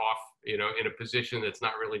they're off, in a position that's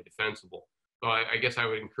not really defensible. So I guess I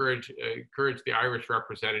would encourage the Irish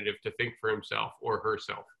representative to think for himself or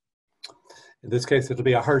herself. In this case, it'll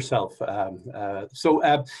be a herself.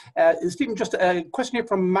 Stephen, just a question here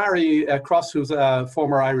from Mary Cross, who's a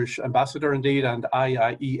former Irish ambassador indeed and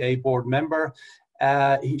IIEA board member.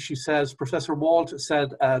 She says, Professor Walt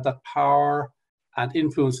said that power and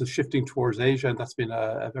influence is shifting towards Asia, and that's been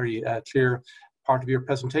a very clear part of your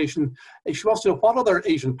presentation. She wants to know, what other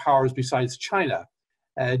Asian powers besides China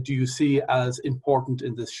do you see as important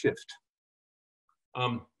in this shift?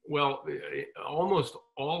 Well, almost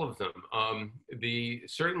all of them.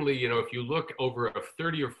 Certainly, if you look over a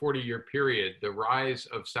 30 or 40-year period, the rise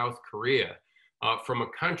of South Korea from a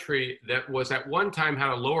country that was at one time had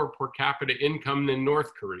a lower per capita income than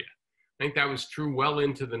North Korea. I think that was true well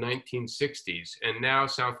into the 1960s, and now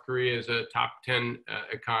South Korea is a top 10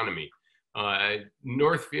 economy.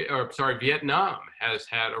 Vietnam has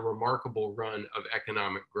had a remarkable run of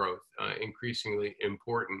economic growth, increasingly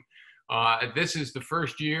important. This is the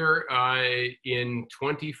first year in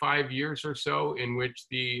 25 years or so in which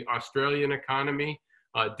the Australian economy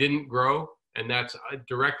didn't grow, and that's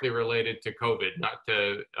directly related to COVID, not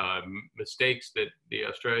to mistakes that the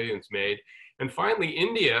Australians made. And finally,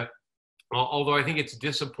 India, although I think it's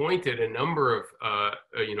disappointed a number of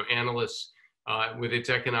analysts with its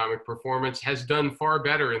economic performance, has done far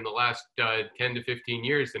better in the last 10 to 15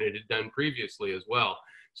 years than it had done previously as well.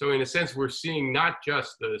 So in a sense, we're seeing not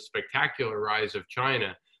just the spectacular rise of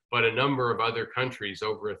China, but a number of other countries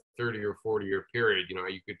over a 30 or 40-year period.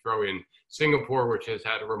 You could throw in Singapore, which has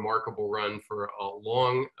had a remarkable run for a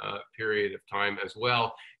long period of time as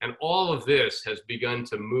well. And all of this has begun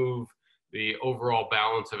to move the overall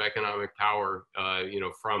balance of economic power,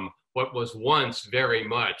 from what was once very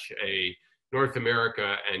much a North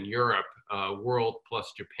America and Europe world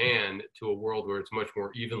plus Japan to a world where it's much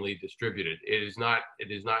more evenly distributed. It is not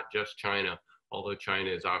just China, although China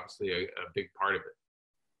is obviously a big part of it.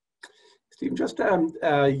 Steve, just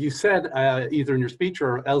you said either in your speech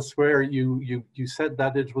or elsewhere, you said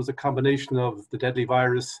that it was a combination of the deadly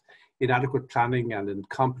virus, inadequate planning, and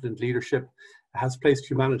incompetent leadership has placed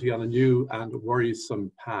humanity on a new and worrisome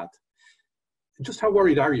path. Just how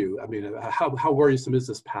worried are you? I mean, how worrisome is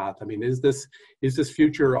this path? I mean, is this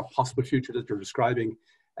future, a possible future that you're describing,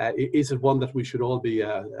 is it one that we should all be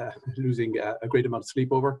losing a great amount of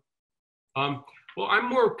sleep over? Well, I'm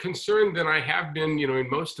more concerned than I have been, in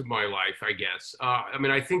most of my life, I guess. I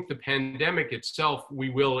mean, I think the pandemic itself, we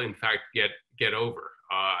will in fact get over.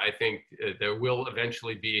 I think there will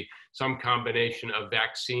eventually be some combination of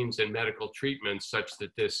vaccines and medical treatments such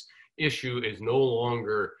that this issue is no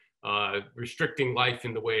longer restricting life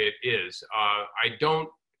in the way it is. I don't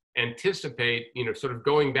anticipate, sort of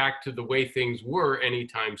going back to the way things were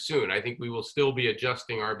anytime soon. I think we will still be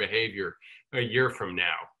adjusting our behavior a year from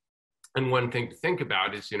now. And one thing to think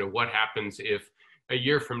about is, what happens if a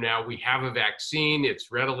year from now we have a vaccine,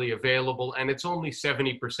 it's readily available, and it's only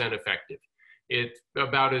 70% effective. It's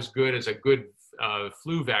about as good as a good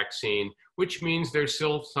flu vaccine, which means there's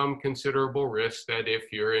still some considerable risk that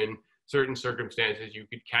if you're in certain circumstances, you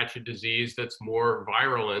could catch a disease that's more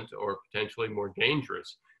virulent or potentially more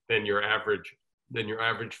dangerous than your average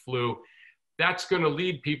flu. That's going to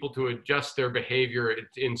lead people to adjust their behavior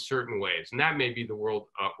in certain ways, and that may be the world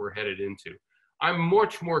we're headed into. I'm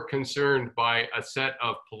much more concerned by a set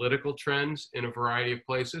of political trends in a variety of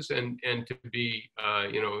places, and to be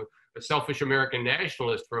a selfish American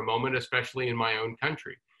nationalist for a moment, especially in my own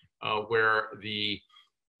country, where the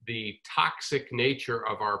toxic nature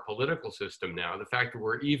of our political system now, the fact that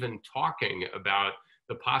we're even talking about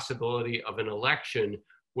the possibility of an election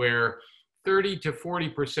where 30 to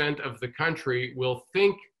 40% of the country will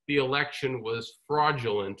think the election was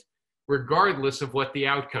fraudulent regardless of what the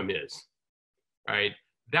outcome is, right?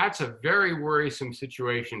 That's a very worrisome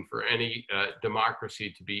situation for any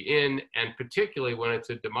democracy to be in, and particularly when it's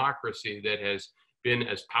a democracy that has been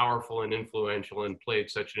as powerful and influential and played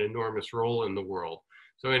such an enormous role in the world.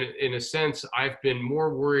 So in a sense, I've been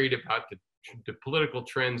more worried about the political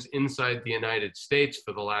trends inside the United States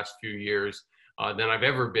for the last few years than I've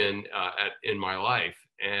ever been in my life.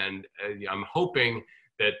 And I'm hoping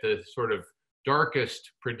that the sort of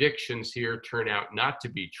darkest predictions here turn out not to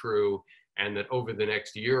be true, and that over the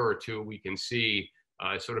next year or two, we can see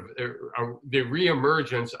sort of the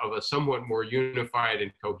reemergence of a somewhat more unified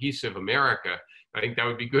and cohesive America. I think that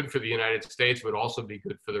would be good for the United States, but also be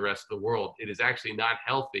good for the rest of the world. It is actually not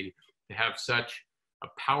healthy to have such a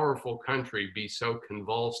powerful country be so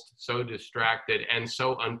convulsed, so distracted, and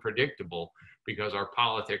so unpredictable because our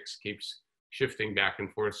politics keeps shifting back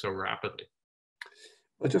and forth so rapidly.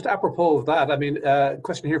 Well, just apropos of that, I mean, a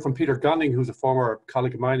question here from Peter Gunning, who's a former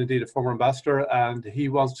colleague of mine, indeed a former ambassador, and he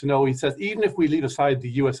wants to know, he says, even if we leave aside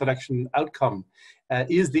the US election outcome,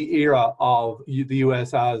 is the era of the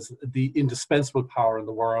US as the indispensable power in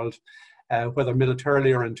the world, whether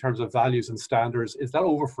militarily or in terms of values and standards, is that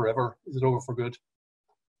over forever? Is it over for good?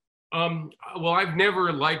 Well, I've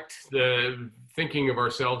never liked the thinking of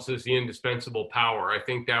ourselves as the indispensable power. I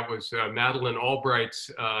think that was Madeleine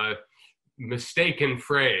Albright's mistaken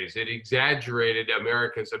phrase. It exaggerated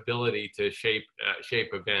America's ability to shape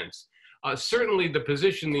events. Certainly the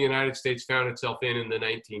position the United States found itself in the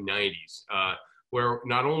 1990s, where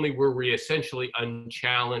not only were we essentially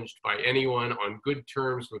unchallenged by anyone, on good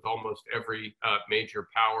terms with almost every major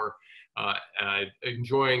power,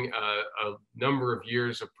 enjoying a number of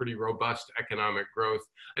years of pretty robust economic growth.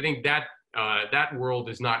 I think that that world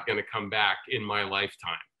is not going to come back in my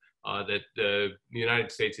lifetime. That the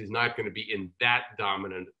United States is not going to be in that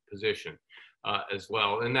dominant position as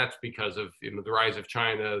well. And that's because of the rise of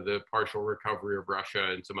China, the partial recovery of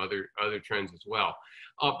Russia, and some other trends as well.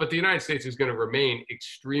 But the United States is going to remain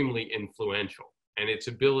extremely influential, and its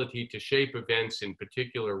ability to shape events in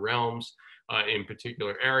particular realms, in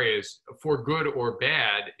particular areas, for good or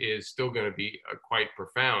bad, is still going to be quite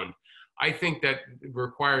profound. I think that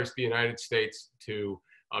requires the United States to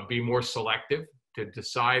be more selective, to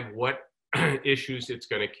decide what issues it's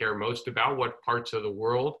going to care most about, what parts of the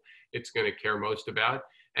world it's going to care most about,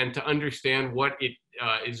 and to understand what it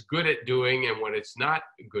is good at doing and what it's not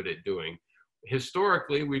good at doing.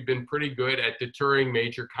 Historically, we've been pretty good at deterring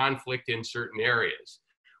major conflict in certain areas.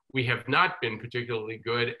 We have not been particularly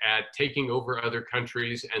good at taking over other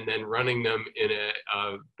countries and then running them in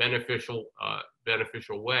a beneficial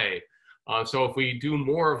way. So if we do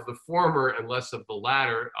more of the former and less of the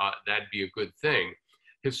latter, that'd be a good thing.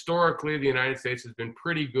 Historically, the United States has been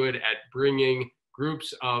pretty good at bringing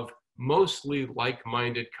groups of mostly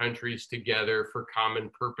like-minded countries together for common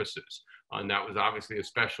purposes. And that was obviously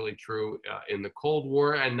especially true in the Cold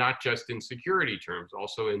War, and not just in security terms,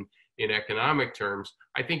 also in economic terms.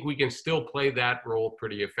 I think we can still play that role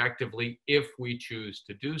pretty effectively if we choose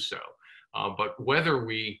to do so. But whether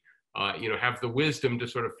we have the wisdom to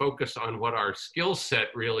sort of focus on what our skill set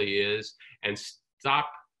really is and stop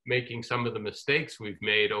making some of the mistakes we've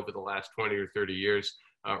made over the last 20 or 30 years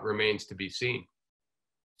remains to be seen.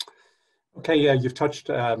 Okay, yeah, you've touched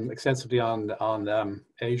extensively on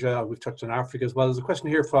Asia. We've touched on Africa as well. There's a question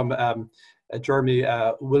here from Jeremy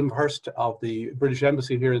Wilmhurst of the British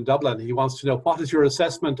Embassy here in Dublin. He wants to know, what is your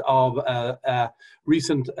assessment of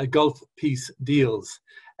recent Gulf peace deals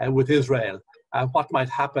with Israel? What might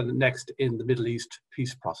happen next in the Middle East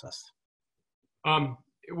peace process?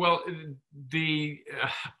 Well,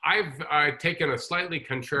 I've taken a slightly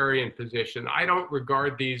contrarian position. I don't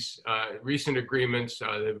regard these recent agreements,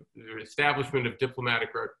 the establishment of diplomatic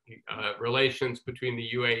relations between the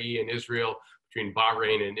UAE and Israel, between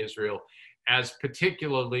Bahrain and Israel, as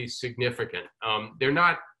particularly significant. They're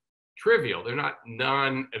not trivial, they're not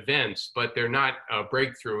non-events, but they're not a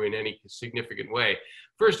breakthrough in any significant way.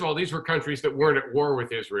 First of all, these were countries that weren't at war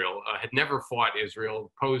with Israel, had never fought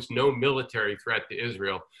Israel, posed no military threat to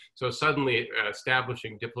Israel. So suddenly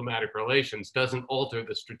establishing diplomatic relations doesn't alter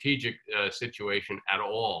the strategic situation at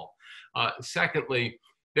all. Secondly,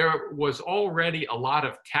 there was already a lot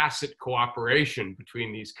of tacit cooperation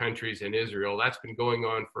between these countries and Israel. That's been going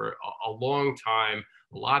on for a long time.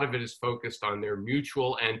 A lot of it is focused on their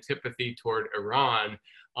mutual antipathy toward Iran.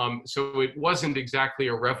 So it wasn't exactly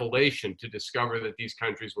a revelation to discover that these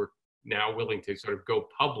countries were now willing to sort of go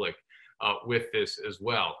public with this as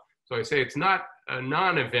well. So I say it's not a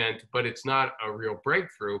non-event, but it's not a real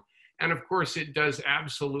breakthrough. And of course, it does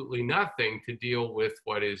absolutely nothing to deal with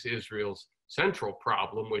what is Israel's central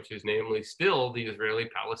problem, which is namely still the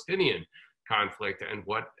Israeli-Palestinian conflict and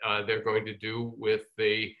what they're going to do with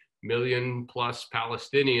the million-plus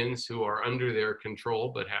Palestinians who are under their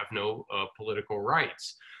control but have no political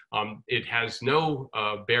rights. It has no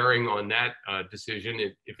bearing on that decision.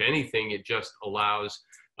 If anything, it just allows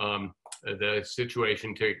the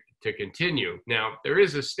situation to continue. Now, there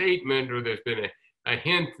is a statement, or there's been a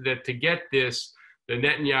hint that to get this, the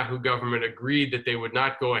Netanyahu government agreed that they would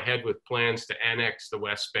not go ahead with plans to annex the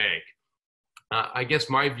West Bank. I guess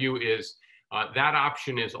my view is that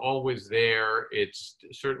option is always there. It's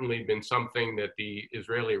certainly been something that the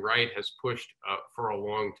Israeli right has pushed for a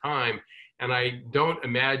long time. And I don't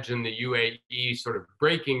imagine the UAE sort of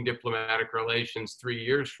breaking diplomatic relations 3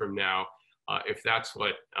 years from now, if that's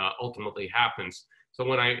what ultimately happens. So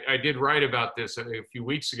when I did write about this a few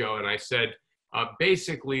weeks ago, and I said,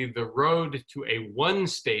 basically the road to a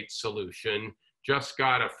one-state solution just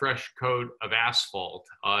got a fresh coat of asphalt.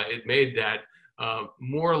 It made that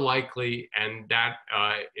more likely, and that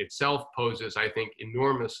itself poses, I think,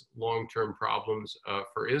 enormous long-term problems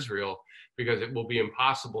for Israel, because it will be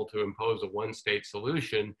impossible to impose a one-state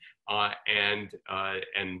solution and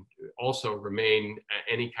also remain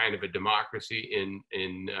any kind of a democracy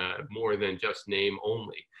in more than just name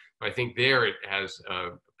only. I think there it has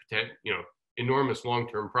enormous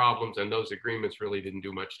long-term problems, and those agreements really didn't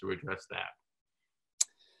do much to address that.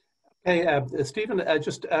 Hey, Stephen,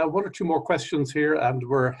 just one or two more questions here, and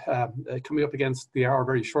we're coming up against the hour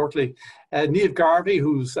very shortly. Niamh Garvey,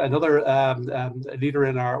 who's another leader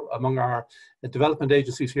in among our development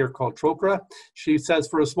agencies here called TROCRA, she says,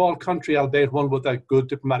 for a small country, albeit one with a good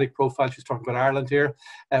diplomatic profile, she's talking about Ireland here,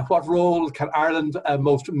 what role can Ireland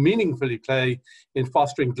most meaningfully play in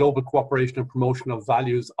fostering global cooperation and promotion of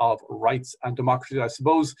values of rights and democracy? I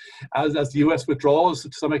suppose as the US withdraws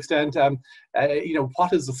to some extent,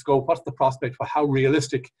 what is the scope, what's the prospect for how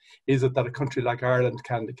realistic is it that a country like Ireland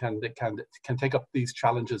can take up these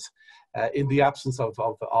challenges in the absence of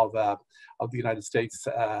the United States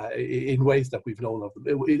in ways that we've known of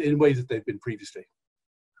them, in ways that they've been previously?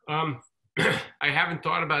 I haven't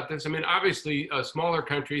thought about this. I mean, obviously, smaller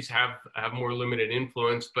countries have more limited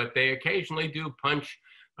influence, but they occasionally do punch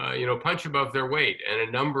above their weight, and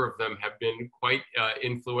a number of them have been quite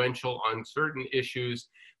influential on certain issues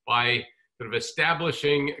by sort of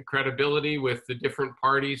establishing credibility with the different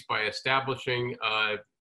parties, by establishing a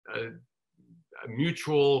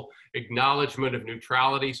mutual acknowledgement of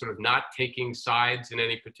neutrality, sort of not taking sides in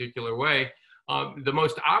any particular way. The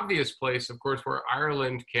most obvious place, of course, where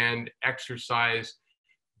Ireland can exercise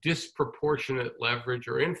disproportionate leverage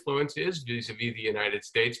or influence is vis-a-vis the United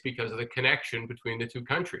States, because of the connection between the two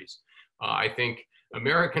countries. I think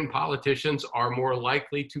American politicians are more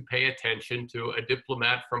likely to pay attention to a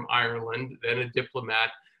diplomat from Ireland than a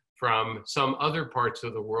diplomat from some other parts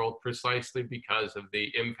of the world, precisely because of the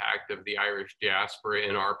impact of the Irish diaspora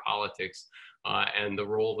in our politics and the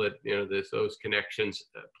role that those connections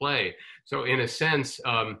play. So in a sense,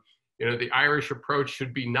 the Irish approach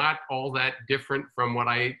should be not all that different from what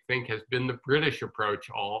I think has been the British approach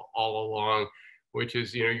all along, which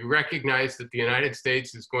is, you recognize that the United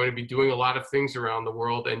States is going to be doing a lot of things around the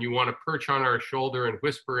world, and you want to perch on our shoulder and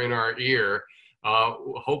whisper in our ear,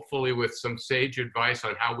 hopefully with some sage advice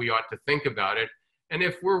on how we ought to think about it. And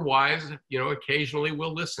if we're wise, occasionally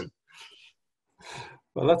we'll listen.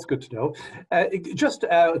 Well, that's good to know. Just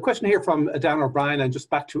a question here from Dan O'Brien, and just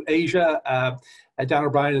back to Asia. Dan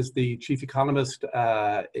O'Brien is the chief economist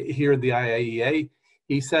here in the IIEA.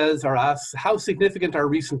 He says, or asks, how significant are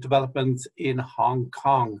recent developments in Hong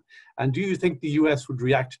Kong? And do you think the US would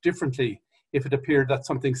react differently if it appeared that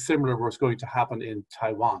something similar was going to happen in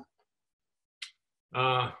Taiwan?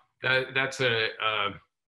 That's a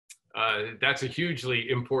hugely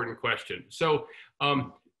important question. So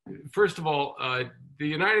first of all, the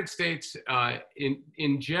United States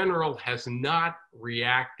in general has not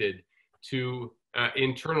reacted to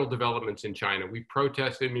internal developments in China. We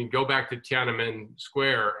protested. I mean, go back to Tiananmen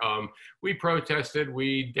Square. We protested.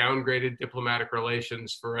 We downgraded diplomatic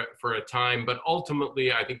relations for a time. But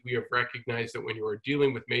ultimately, I think we have recognized that when you are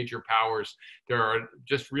dealing with major powers, there are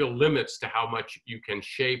just real limits to how much you can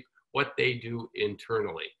shape what they do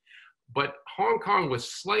internally. But Hong Kong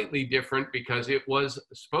was slightly different because it was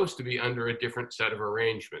supposed to be under a different set of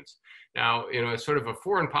arrangements. Now, as sort of a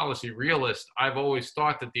foreign policy realist, I've always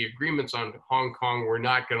thought that the agreements on Hong Kong were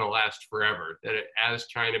not going to last forever, that as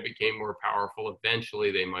China became more powerful,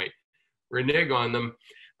 eventually they might renege on them.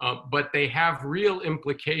 But they have real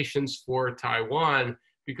implications for Taiwan,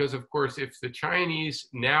 because of course, if the Chinese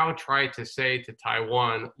now try to say to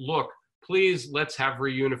Taiwan, look, please, let's have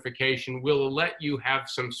reunification. We'll let you have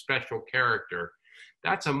some special character.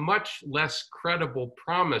 That's a much less credible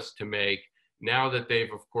promise to make now that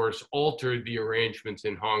they've, of course, altered the arrangements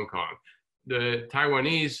in Hong Kong. The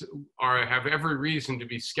Taiwanese have every reason to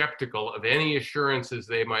be skeptical of any assurances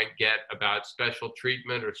they might get about special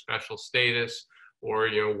treatment or special status, or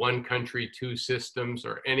one country, two systems,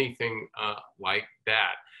 or anything like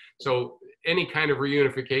that. So any kind of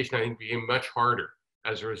reunification, I think, became much harder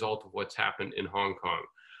as a result of what's happened in Hong Kong.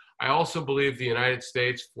 I also believe the United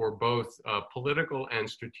States, for both political and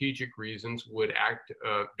strategic reasons, would act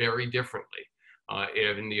very differently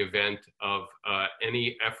in the event of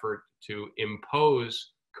any effort to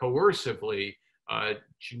impose coercively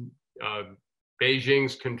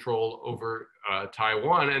Beijing's control over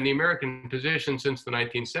Taiwan. And the American position since the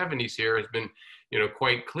 1970s here has been,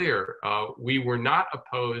 quite clear. We were not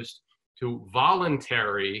opposed to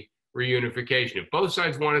voluntary reunification. If both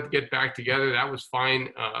sides wanted to get back together, that was fine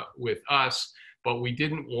with us, but we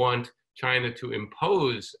didn't want China to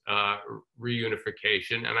impose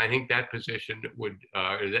reunification. And I think that position would,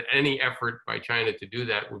 any effort by China to do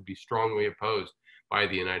that would be strongly opposed by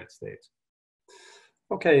the United States.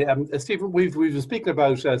 Okay, Stephen, we've been speaking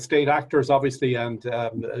about state actors, obviously, and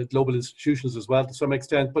global institutions as well to some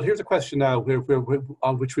extent. But here's a question now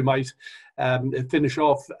on which we might finish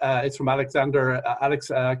off. It's from Alex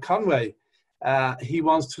Conway. He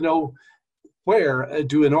wants to know, where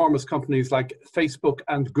do enormous companies like Facebook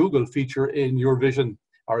and Google feature in your vision,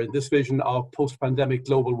 or in this vision of post-pandemic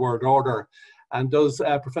global world order? And does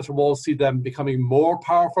Professor Walt see them becoming more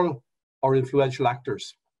powerful or influential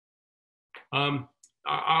actors?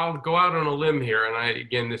 I'll go out on a limb here, and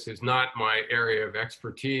again, this is not my area of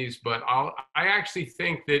expertise, but I actually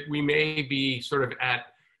think that we may be sort of at,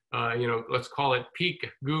 let's call it peak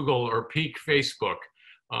Google or peak Facebook.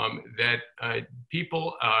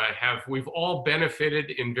 We've all benefited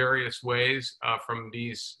in various ways from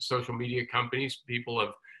these social media companies.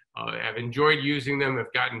 People have enjoyed using them,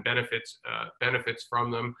 have gotten benefits from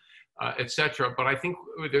them, etc. But I think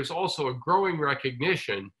there's also a growing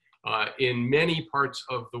recognition in many parts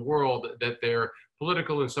of the world that their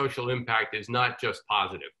political and social impact is not just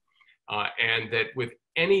positive. And that with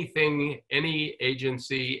anything, any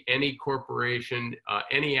agency, any corporation,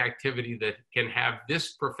 any activity that can have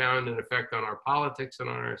this profound an effect on our politics and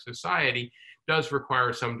on our society does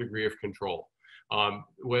require some degree of control.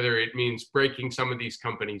 Whether it means breaking some of these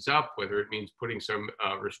companies up, whether it means putting some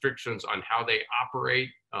restrictions on how they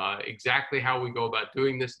operate, exactly how we go about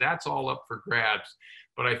doing this, that's all up for grabs.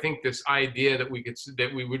 But I think this idea that we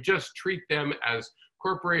would just treat them as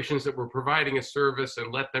corporations that were providing a service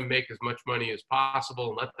and let them make as much money as possible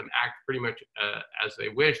and let them act pretty much as they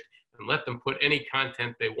wished and let them put any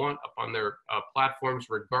content they want up on their platforms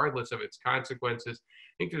regardless of its consequences,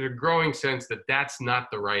 I think there's a growing sense that that's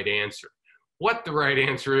not the right answer. What the right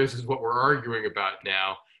answer is what we're arguing about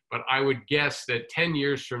now, but I would guess that 10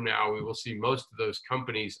 years from now, we will see most of those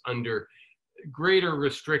companies under greater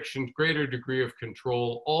restrictions, greater degree of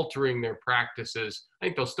control, altering their practices. I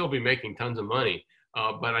think they'll still be making tons of money,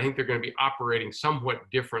 but I think they're going to be operating somewhat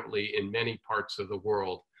differently in many parts of the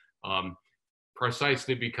world,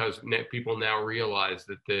 precisely because people now realize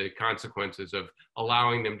that the consequences of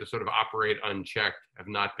allowing them to sort of operate unchecked have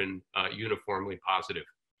not been uniformly positive.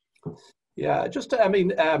 Yeah,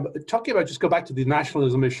 talking about, just go back to the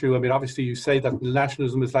nationalism issue. I mean, obviously you say that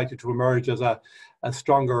nationalism is likely to emerge as a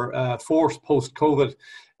stronger force post-COVID.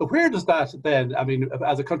 But where does that then, I mean,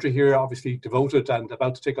 as a country here, obviously devoted and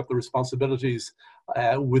about to take up the responsibilities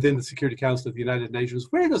within the Security Council of the United Nations,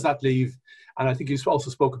 where does that leave? And I think you also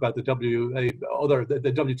spoke about the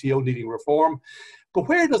WTO needing reform. But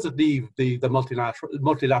where does it leave the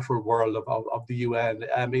multilateral world of the UN?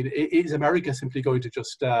 I mean, is America simply going to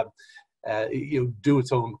just do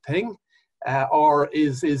its own thing, or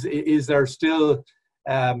is there still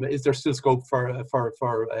scope for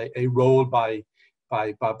a role by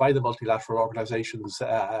the multilateral organizations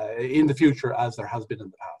in the future, as there has been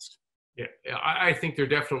in the past? Yeah, I think there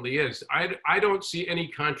definitely is. I don't see any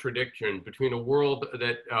contradiction between a world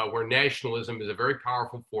that where nationalism is a very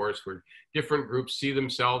powerful force, where different groups see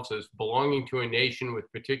themselves as belonging to a nation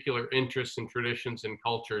with particular interests and traditions and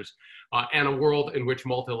cultures, and a world in which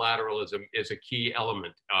multilateralism is a key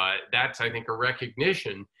element. That's, I think, a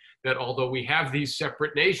recognition that although we have these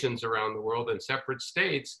separate nations around the world and separate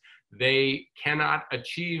states, they cannot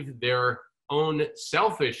achieve their own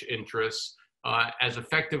selfish interests as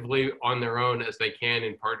effectively on their own as they can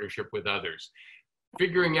in partnership with others.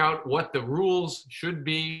 Figuring out what the rules should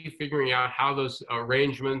be, figuring out how those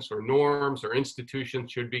arrangements or norms or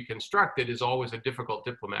institutions should be constructed is always a difficult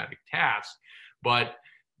diplomatic task. But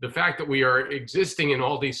the fact that we are existing in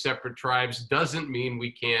all these separate tribes doesn't mean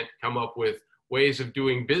we can't come up with ways of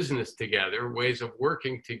doing business together, ways of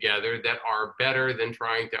working together that are better than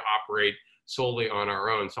trying to operate solely on our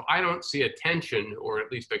own. So I don't see a tension, or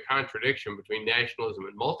at least a contradiction, between nationalism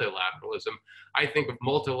and multilateralism. I think of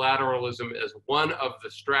multilateralism as one of the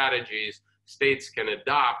strategies states can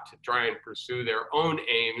adopt to try and pursue their own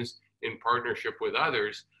aims in partnership with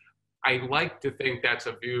others. I like to think that's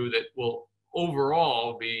a view that will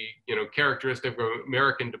overall be, characteristic of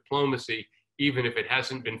American diplomacy, even if it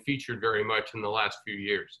hasn't been featured very much in the last few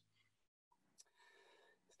years.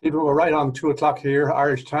 Stephen, we're right on 2 o'clock here,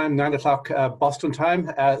 Irish time, 9 o'clock Boston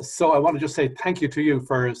time. So I want to just say thank you to you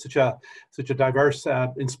for such a diverse,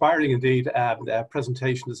 inspiring indeed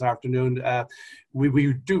presentation this afternoon.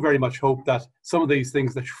 We do very much hope that some of these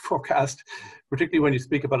things that you forecast, particularly when you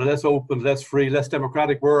speak about a less open, less free, less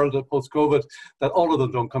democratic world post-COVID, that all of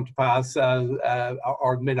them don't come to pass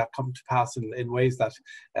or may not come to pass in ways that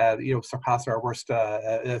surpass our worst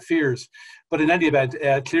fears. But in any event,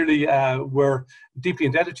 clearly we're deeply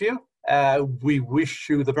indebted to you. We wish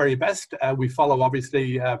you the very best. We follow,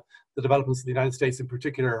 obviously, the developments in the United States in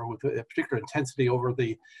particular with a particular intensity over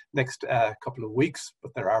the next couple of weeks,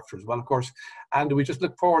 but thereafter as well, of course. And we just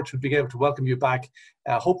look forward to being able to welcome you back,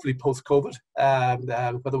 hopefully post-COVID.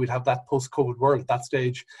 Whether we'd have that post-COVID world at that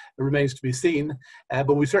stage, it remains to be seen.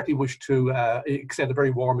 But we certainly wish to extend a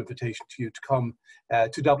very warm invitation to you to come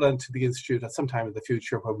to Dublin, to the Institute at some time in the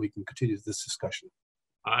future when we can continue this discussion.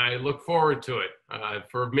 I look forward to it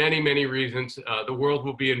for many, many reasons. The world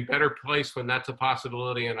will be in a better place when that's a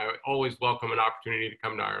possibility, and I always welcome an opportunity to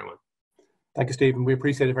come to Ireland. Thank you, Stephen. We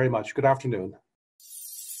appreciate it very much. Good afternoon.